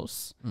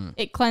crystals.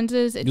 It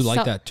cleanses. You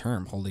like that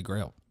term, holy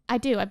grail. I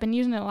do. I've been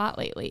using it a lot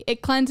lately.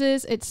 It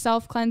cleanses. It's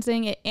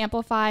self-cleansing. It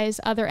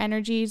amplifies other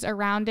energies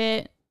around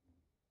it.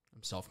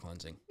 I'm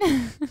self-cleansing.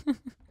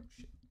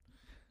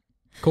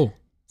 Cool.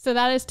 So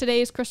that is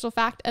today's crystal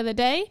fact of the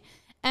day.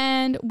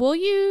 And we'll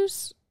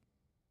use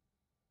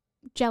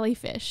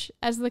jellyfish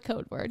as the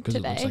code word today.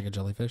 Because it looks like a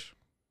jellyfish?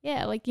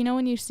 Yeah, like, you know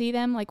when you see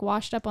them like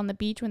washed up on the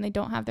beach when they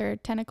don't have their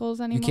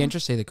tentacles anymore? You can't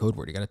just say the code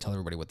word. You got to tell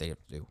everybody what they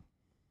have to do.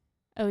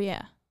 Oh,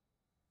 yeah.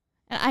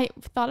 And I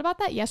thought about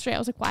that yesterday. I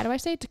was like, why do I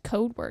say it's a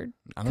code word?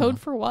 I don't Code know.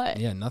 for what?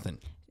 Yeah, nothing.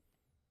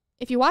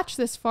 If you watch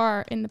this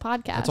far in the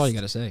podcast, That's all you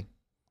got to say.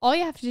 All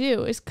you have to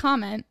do is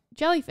comment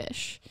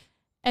jellyfish.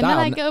 And then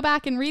I go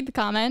back and read the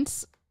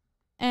comments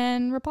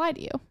and reply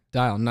to you.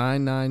 Dial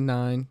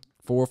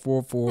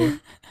 999-444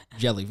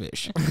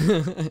 jellyfish.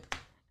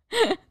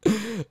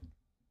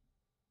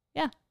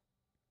 Yeah.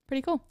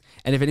 Pretty cool.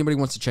 And if anybody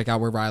wants to check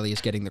out where Rylee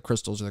is getting the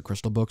crystals or the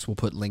crystal books, we'll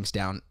put links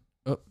down.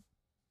 Oh.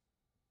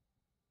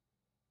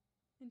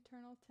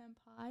 Internal temp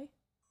high.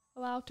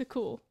 Allow to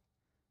cool.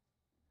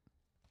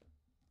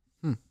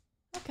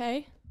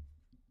 Okay.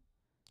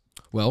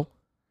 Well,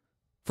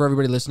 for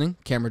everybody listening,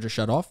 camera just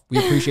shut off. We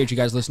appreciate you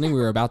guys listening.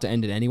 We were about to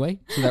end it anyway,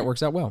 so that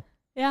works out well.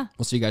 Yeah.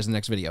 We'll see you guys in the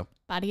next video.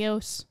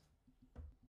 Adios.